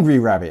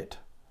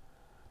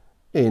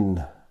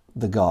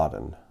the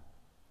garden?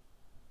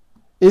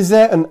 Is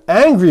there an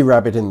angry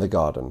rabbit in the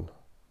garden?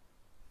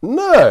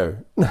 No.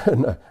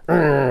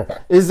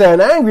 Is there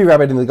an angry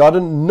rabbit in the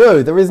garden?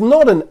 No, there is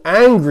not an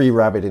angry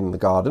rabbit in the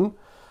garden.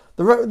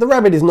 The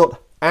rabbit is not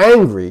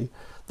angry.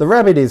 The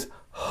rabbit is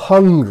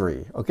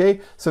hungry. Okay,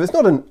 so it's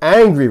not an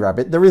angry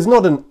rabbit. There is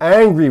not an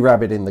angry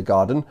rabbit in the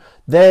garden.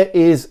 There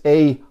is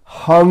a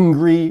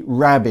hungry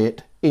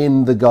rabbit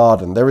in the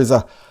garden. There is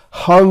a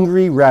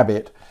hungry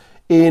rabbit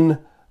in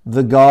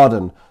the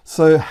garden.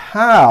 So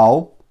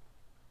how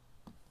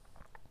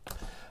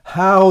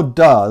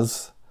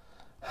does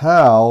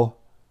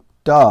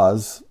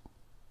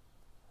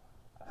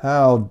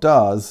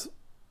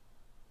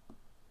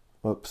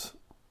oops,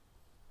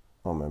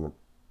 one moment,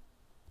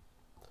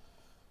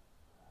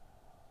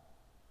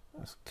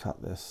 let's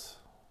cut this.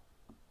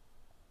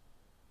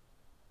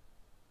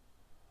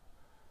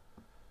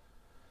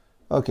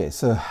 Okay,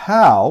 so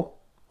how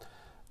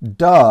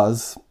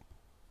does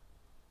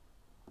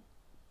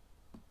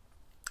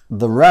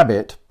the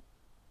rabbit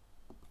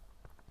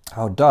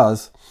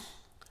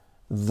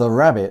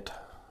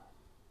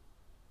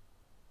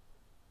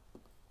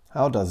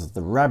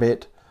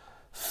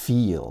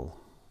feel?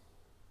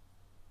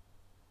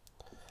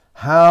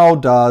 How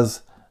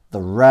does the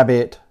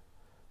rabbit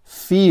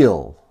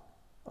feel?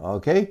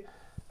 Okay,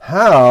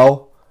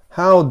 how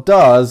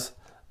does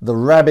the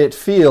rabbit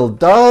feel?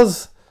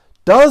 Does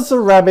the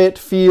rabbit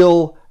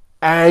feel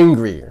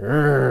angry?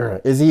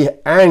 Is he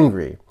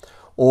angry?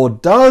 Or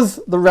does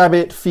the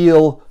rabbit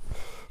feel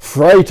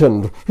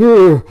frightened?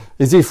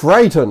 Is he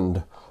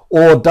frightened?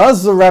 Or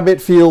does the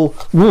rabbit feel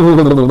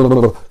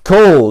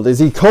cold? Is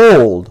he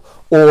cold?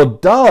 Or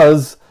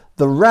does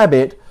the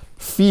rabbit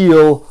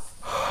feel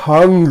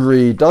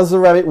hungry? Does the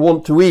rabbit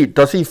want to eat?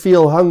 Does he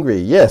feel hungry?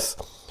 Yes,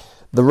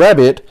 the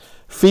rabbit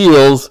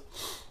feels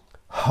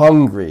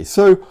hungry.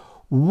 So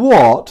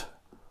what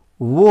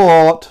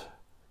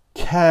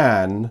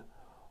can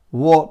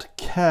the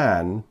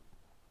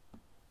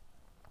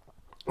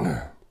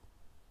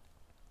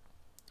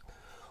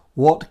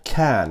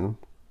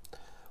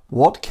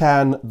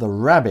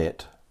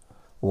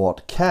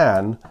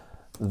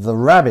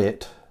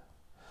rabbit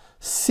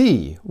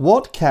see?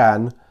 What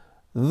can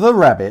the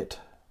rabbit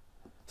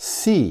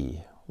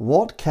see?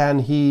 What can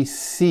he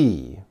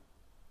see?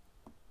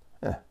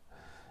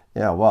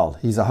 Yeah, well,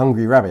 he's a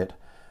hungry rabbit.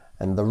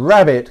 And the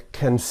rabbit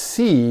can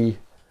see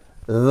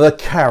the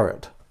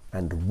carrot.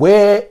 And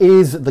where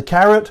is the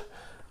carrot?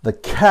 The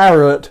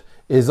carrot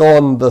is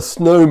on the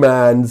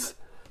snowman's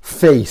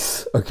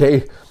face,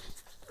 okay?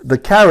 The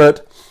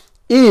carrot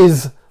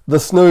is the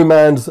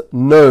snowman's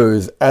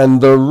nose, and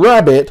the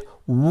rabbit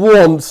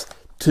wants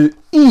to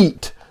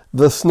eat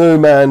the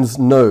snowman's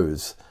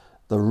nose.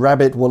 The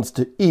rabbit wants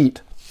to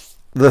eat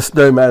the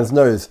snowman's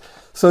nose.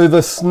 So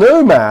the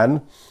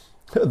snowman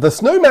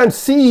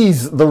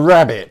sees the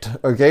rabbit,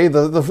 okay?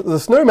 The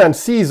snowman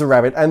sees the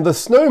rabbit, and the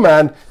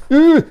snowman,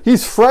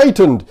 he's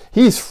frightened.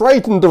 He's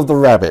frightened of the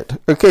rabbit.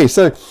 Okay,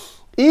 so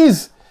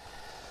is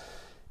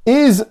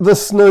the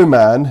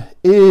snowman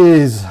frightened?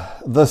 Is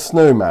the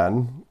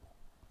snowman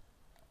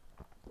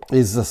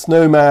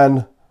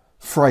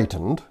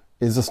frightened?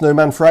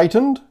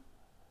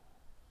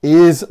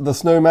 Is the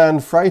snowman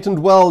frightened?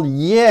 Well,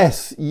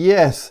 yes.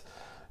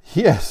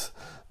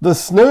 The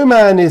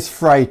snowman is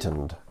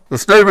frightened. The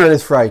snowman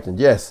is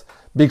frightened, yes,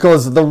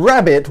 because the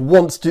rabbit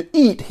wants to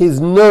eat his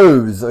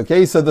nose,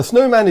 okay? So the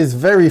snowman is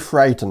very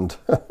frightened.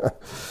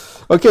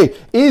 Okay,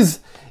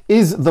 is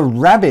the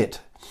rabbit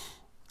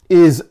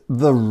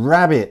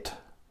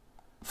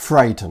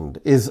frightened?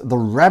 Is the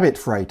rabbit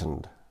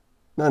frightened?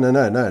 No.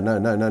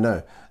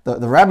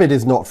 The rabbit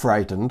is not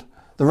frightened.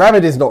 The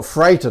rabbit is not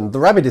frightened. The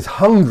rabbit is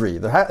hungry.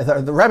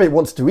 The rabbit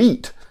wants to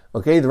eat,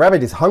 okay? The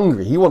rabbit is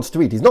hungry. He wants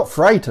to eat. He's not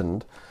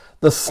frightened.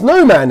 The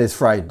snowman is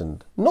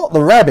frightened, not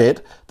the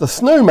rabbit. The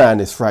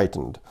snowman is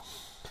frightened.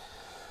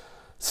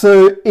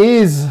 So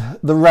is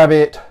the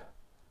rabbit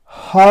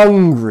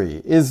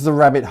hungry? Is the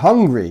rabbit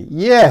hungry?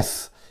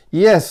 Yes,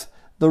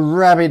 the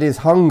rabbit is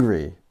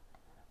hungry.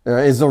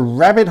 Is the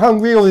rabbit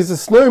hungry or is the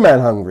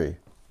snowman hungry?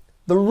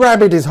 The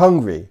rabbit is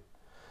hungry.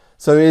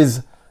 So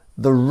is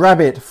the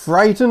rabbit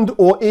frightened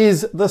or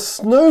is the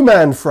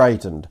snowman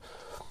frightened?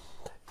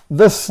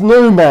 The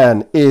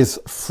snowman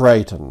is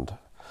frightened.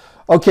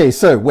 Okay,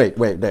 so wait,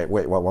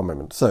 one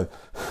moment. So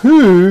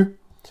who,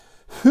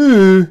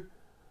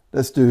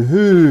 let's do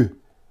who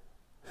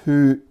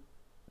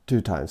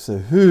 2 times. So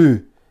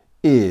who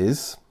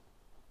is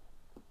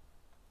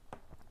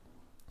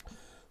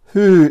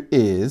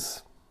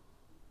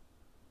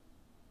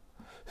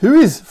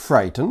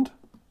frightened?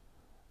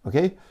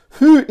 Okay,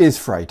 who is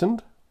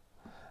frightened?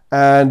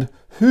 And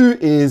who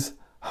is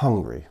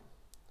hungry?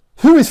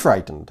 Who is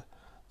frightened?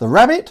 The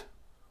rabbit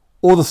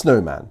or the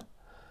snowman?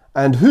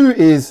 And who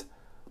is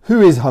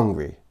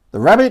hungry? The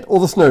rabbit or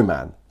the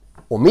snowman?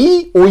 Or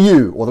me or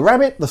you? Or the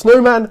rabbit, the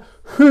snowman?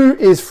 Who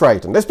is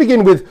frightened? Let's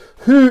begin with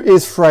who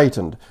is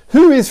frightened.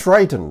 Who is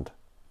frightened?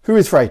 Who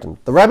is frightened?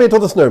 The rabbit or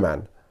the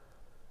snowman?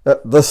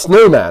 The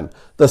snowman.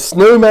 The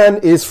snowman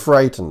is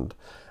frightened.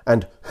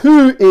 And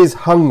who is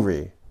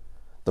hungry?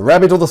 The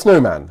rabbit or the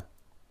snowman?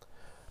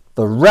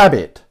 The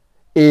rabbit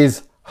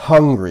is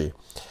hungry.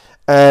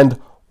 And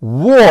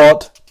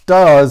what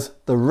does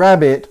the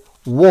rabbit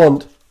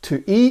want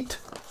to eat?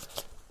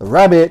 The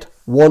rabbit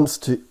wants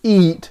to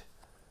eat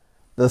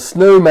the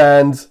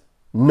snowman's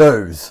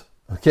nose.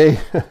 Okay,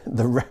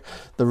 the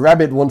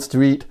rabbit wants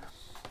to eat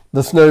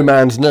the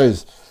snowman's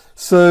nose.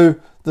 So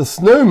the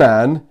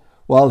snowman,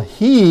 well,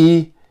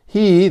 he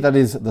that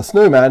is the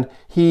snowman,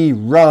 he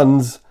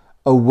runs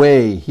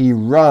away. He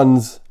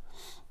runs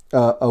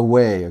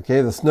away.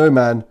 Okay, the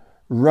snowman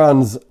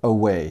runs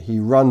away. He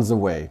runs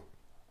away.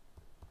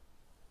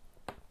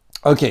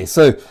 Okay,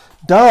 so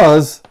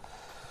does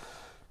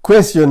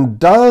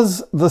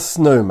the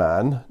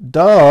snowman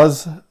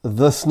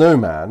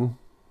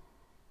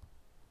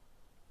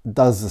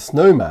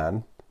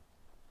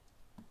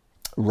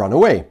run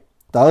away?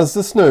 Does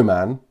the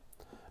snowman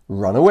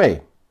run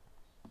away?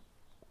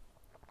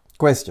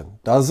 Question,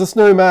 does the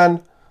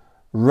snowman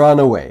run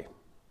away?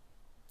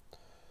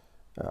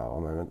 Oh,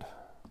 one moment.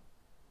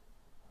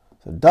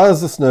 So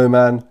does the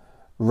snowman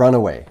run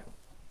away?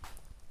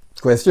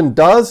 Question,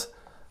 does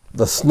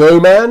the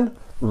snowman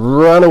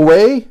run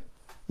away?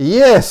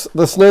 Yes,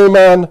 the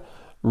snowman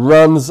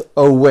runs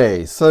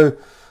away. So,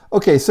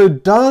 okay, so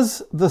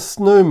does the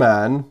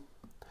snowman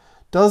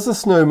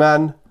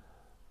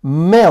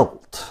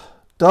melt?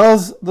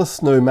 Does the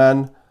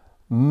snowman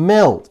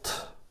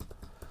melt?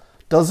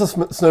 Does the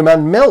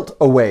snowman melt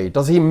away?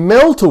 Does he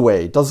melt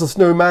away? Does the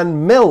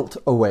snowman melt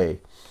away?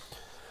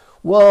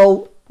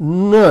 Well,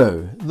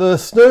 no, the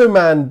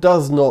snowman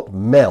does not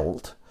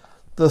melt.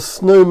 The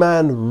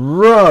snowman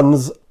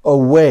runs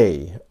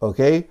away,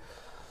 okay?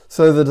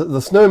 So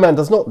the snowman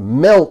does not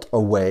melt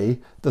away.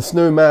 The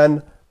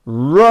snowman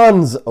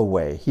runs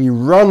away. He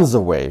runs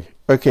away.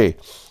 Okay,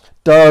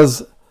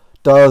 does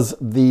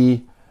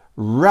the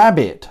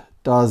rabbit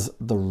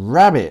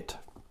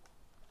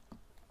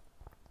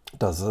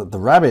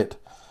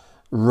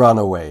run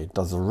away?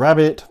 Does the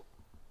rabbit,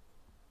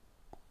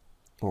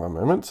 one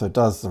moment, so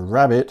does the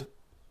rabbit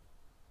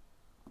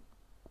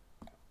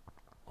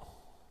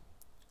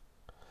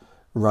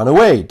run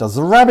away? Does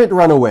the rabbit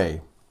run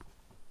away?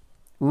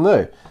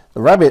 No,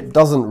 the rabbit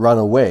doesn't run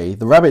away.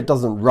 The rabbit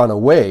doesn't run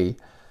away.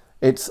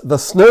 It's the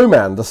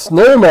snowman. The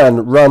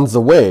snowman runs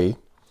away.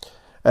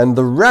 and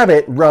the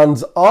rabbit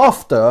runs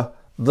after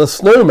the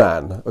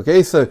snowman.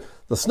 Okay, so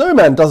the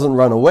snowman doesn't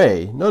run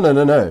away. No, no,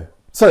 no, no.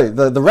 So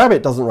the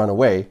rabbit doesn't run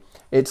away.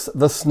 It's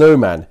the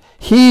snowman.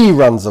 He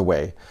runs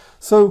away.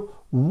 So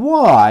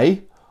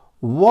why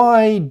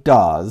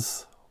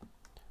does,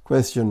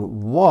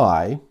 question,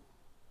 why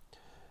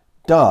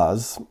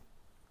does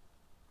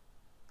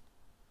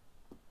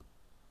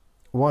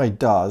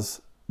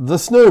the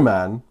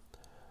snowman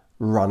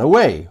run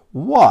away?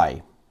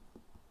 Why?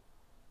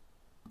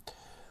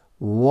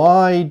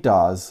 Why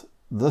does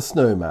the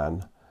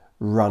snowman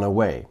run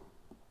away?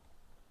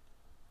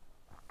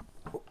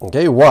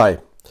 Okay, why?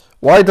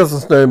 Why does the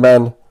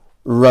snowman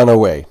run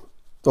away?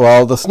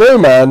 Well, the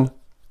snowman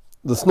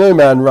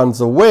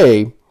runs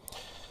away.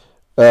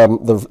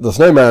 The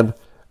snowman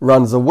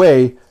runs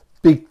away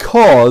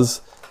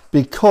because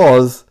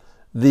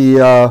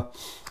the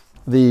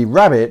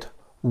rabbit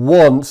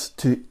wants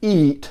to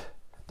eat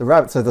the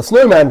rabbit. So the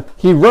snowman,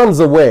 he runs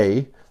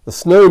away. The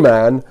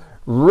snowman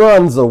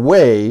runs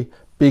away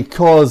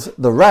because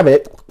the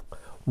rabbit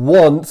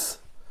wants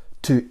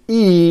to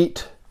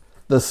eat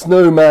the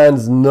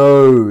snowman's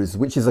nose,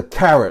 which is a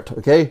carrot.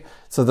 Okay,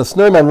 so the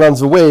snowman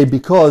runs away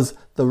because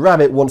the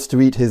rabbit wants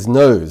to eat his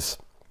nose.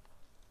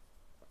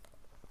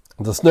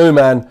 The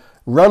snowman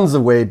runs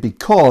away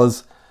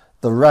because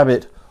the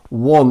rabbit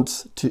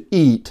wants to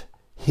eat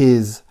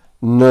his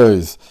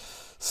nose.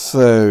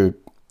 So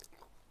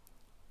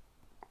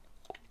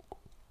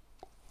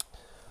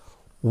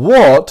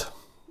what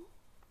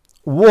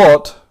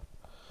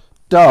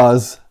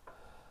does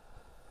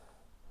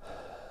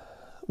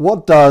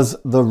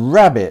the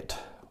rabbit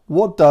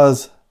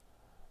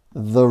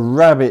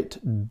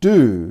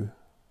do?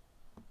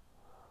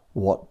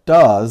 What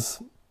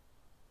does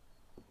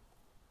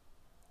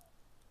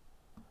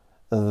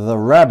the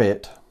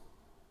rabbit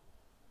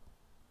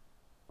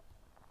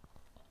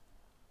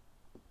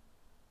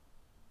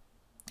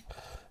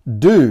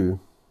do?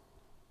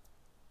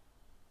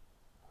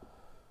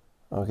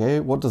 Okay,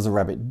 what does the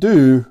rabbit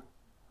do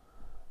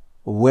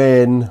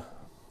when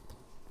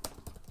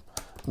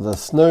the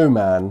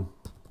snowman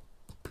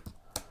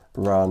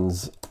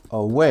runs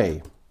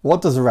away?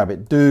 What does a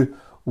rabbit do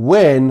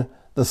when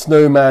the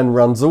snowman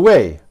runs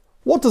away?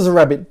 What does a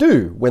rabbit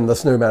do when the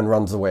snowman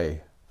runs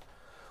away?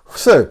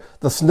 So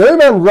the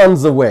snowman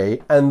runs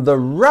away and the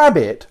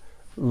rabbit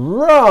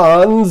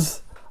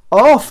runs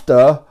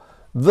after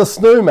the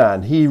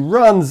snowman. He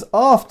runs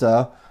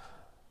after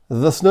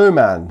the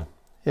snowman.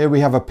 Here we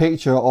have a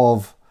picture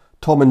of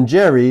Tom and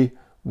Jerry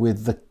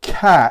with the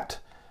cat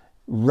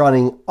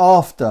running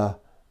after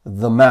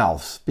the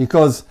mouse,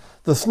 because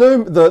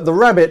the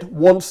rabbit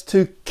wants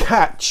to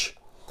catch.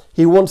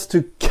 He wants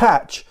to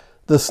catch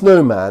the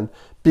snowman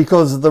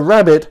because the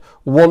rabbit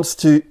wants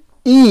to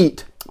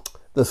eat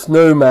the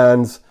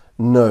snowman's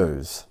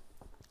nose.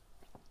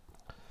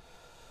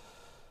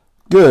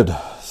 Good.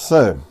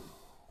 So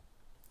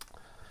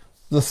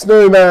the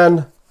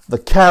snowman, the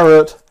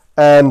carrot,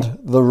 and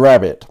the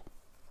rabbit.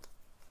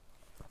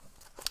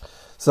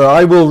 So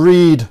I will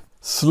read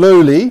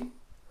slowly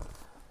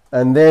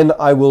and then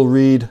I will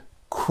read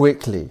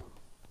quickly.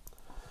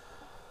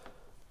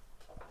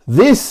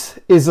 This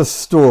is a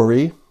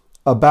story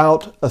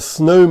about a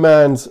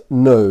snowman's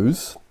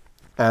nose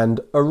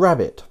and a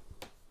rabbit.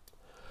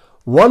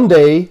 One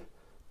day,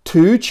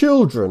 two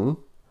children,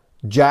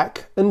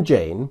 Jack and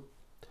Jane,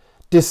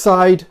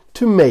 decide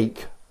to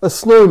make a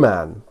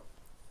snowman.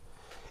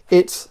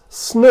 It's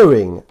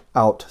snowing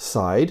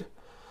outside,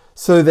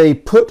 so they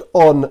put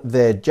on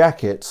their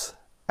jackets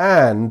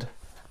and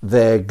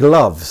their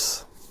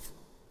gloves.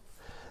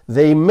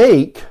 They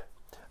make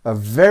a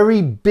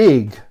very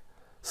big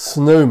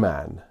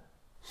snowman.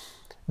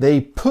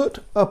 They put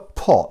a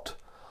pot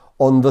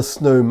on the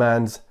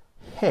snowman's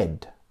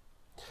head.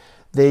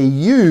 They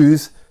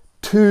use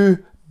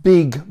two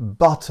big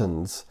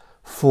buttons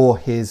for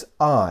his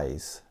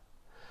eyes.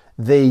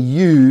 They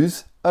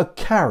use a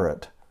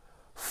carrot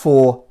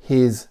for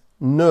his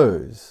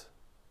nose.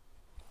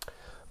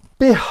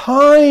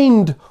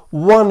 Behind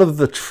one of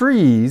the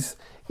trees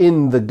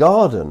in the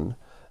garden,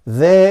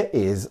 there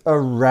is a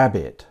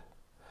rabbit.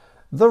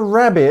 The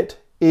rabbit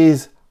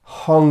is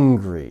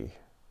hungry.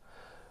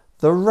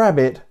 The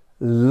rabbit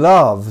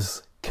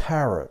loves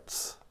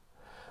carrots.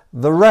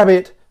 The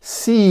rabbit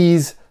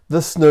sees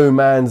the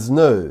snowman's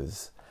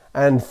nose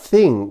and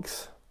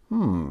thinks,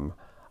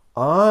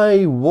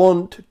 I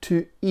want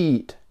to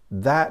eat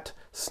that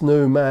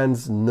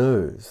snowman's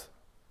nose.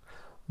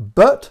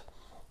 But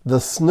the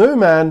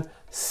snowman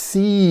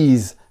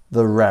sees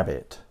the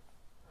rabbit.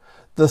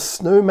 The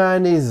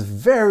snowman is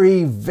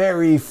very,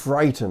 very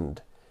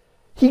frightened.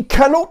 He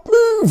cannot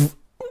move.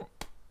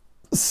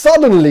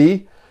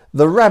 Suddenly,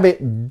 the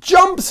rabbit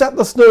jumps at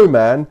the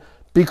snowman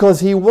because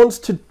he wants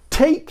to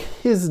take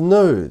his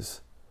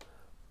nose.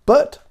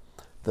 But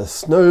the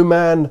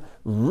snowman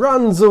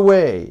runs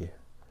away.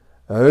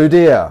 Oh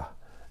dear,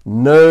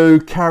 no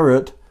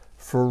carrot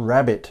for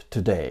rabbit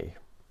today.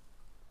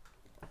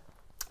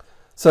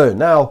 So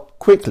now,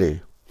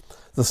 quickly,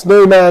 the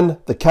snowman,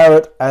 the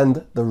carrot,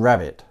 and the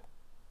rabbit.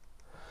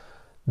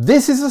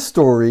 This is a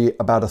story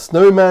about a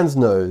snowman's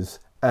nose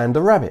and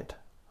a rabbit.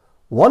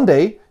 One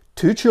day,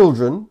 two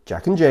children,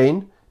 Jack and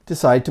Jane,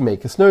 decide to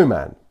make a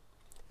snowman.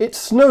 It's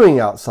snowing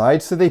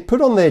outside, so they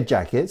put on their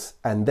jackets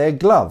and their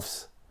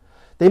gloves.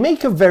 They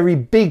make a very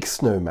big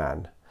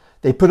snowman.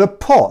 They put a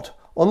pot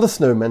on the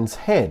snowman's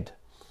head.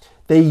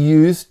 They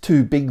use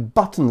two big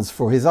buttons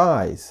for his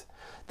eyes.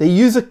 They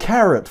use a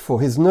carrot for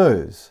his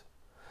nose.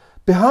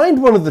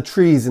 Behind one of the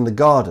trees in the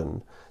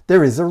garden,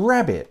 there is a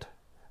rabbit.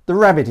 The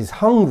rabbit is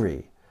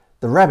hungry.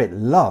 The rabbit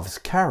loves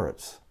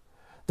carrots.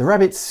 The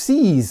rabbit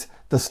sees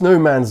the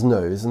snowman's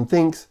nose and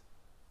thinks,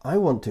 I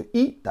want to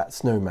eat that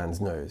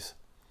snowman's nose.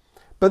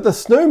 But the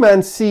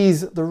snowman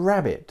sees the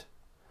rabbit.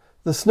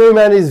 The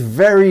snowman is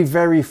very,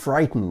 very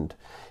frightened.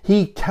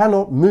 He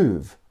cannot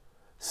move.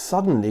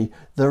 Suddenly,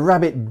 the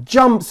rabbit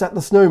jumps at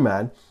the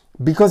snowman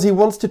because he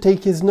wants to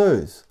take his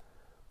nose.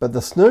 But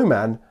the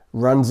snowman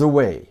runs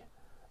away.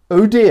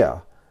 Oh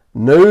dear,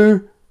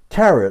 no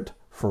carrot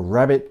for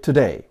rabbit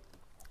today.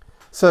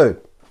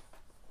 So,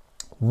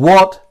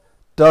 what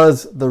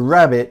does the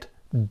rabbit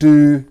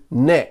do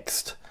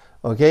next?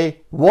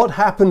 Okay, what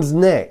happens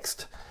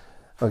next?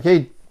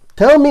 Okay,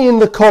 tell me in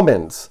the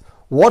comments,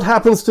 what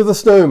happens to the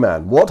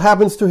snowman? What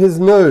happens to his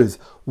nose?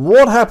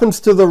 What happens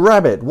to the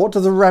rabbit? What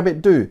does the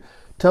rabbit do?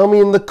 Tell me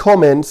in the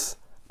comments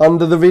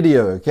under the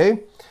video, okay?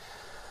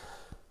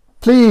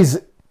 Please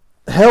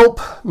help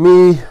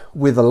me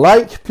with a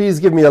like. Please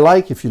give me a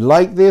like if you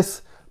like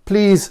this.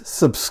 Please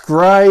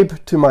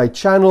subscribe to my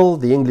channel,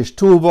 the English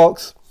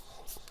Toolbox.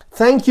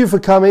 Thank you for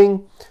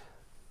coming.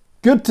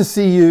 Good to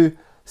see you.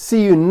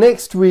 See you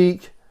next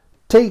week.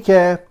 Take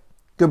care.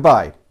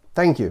 Goodbye.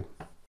 Thank you.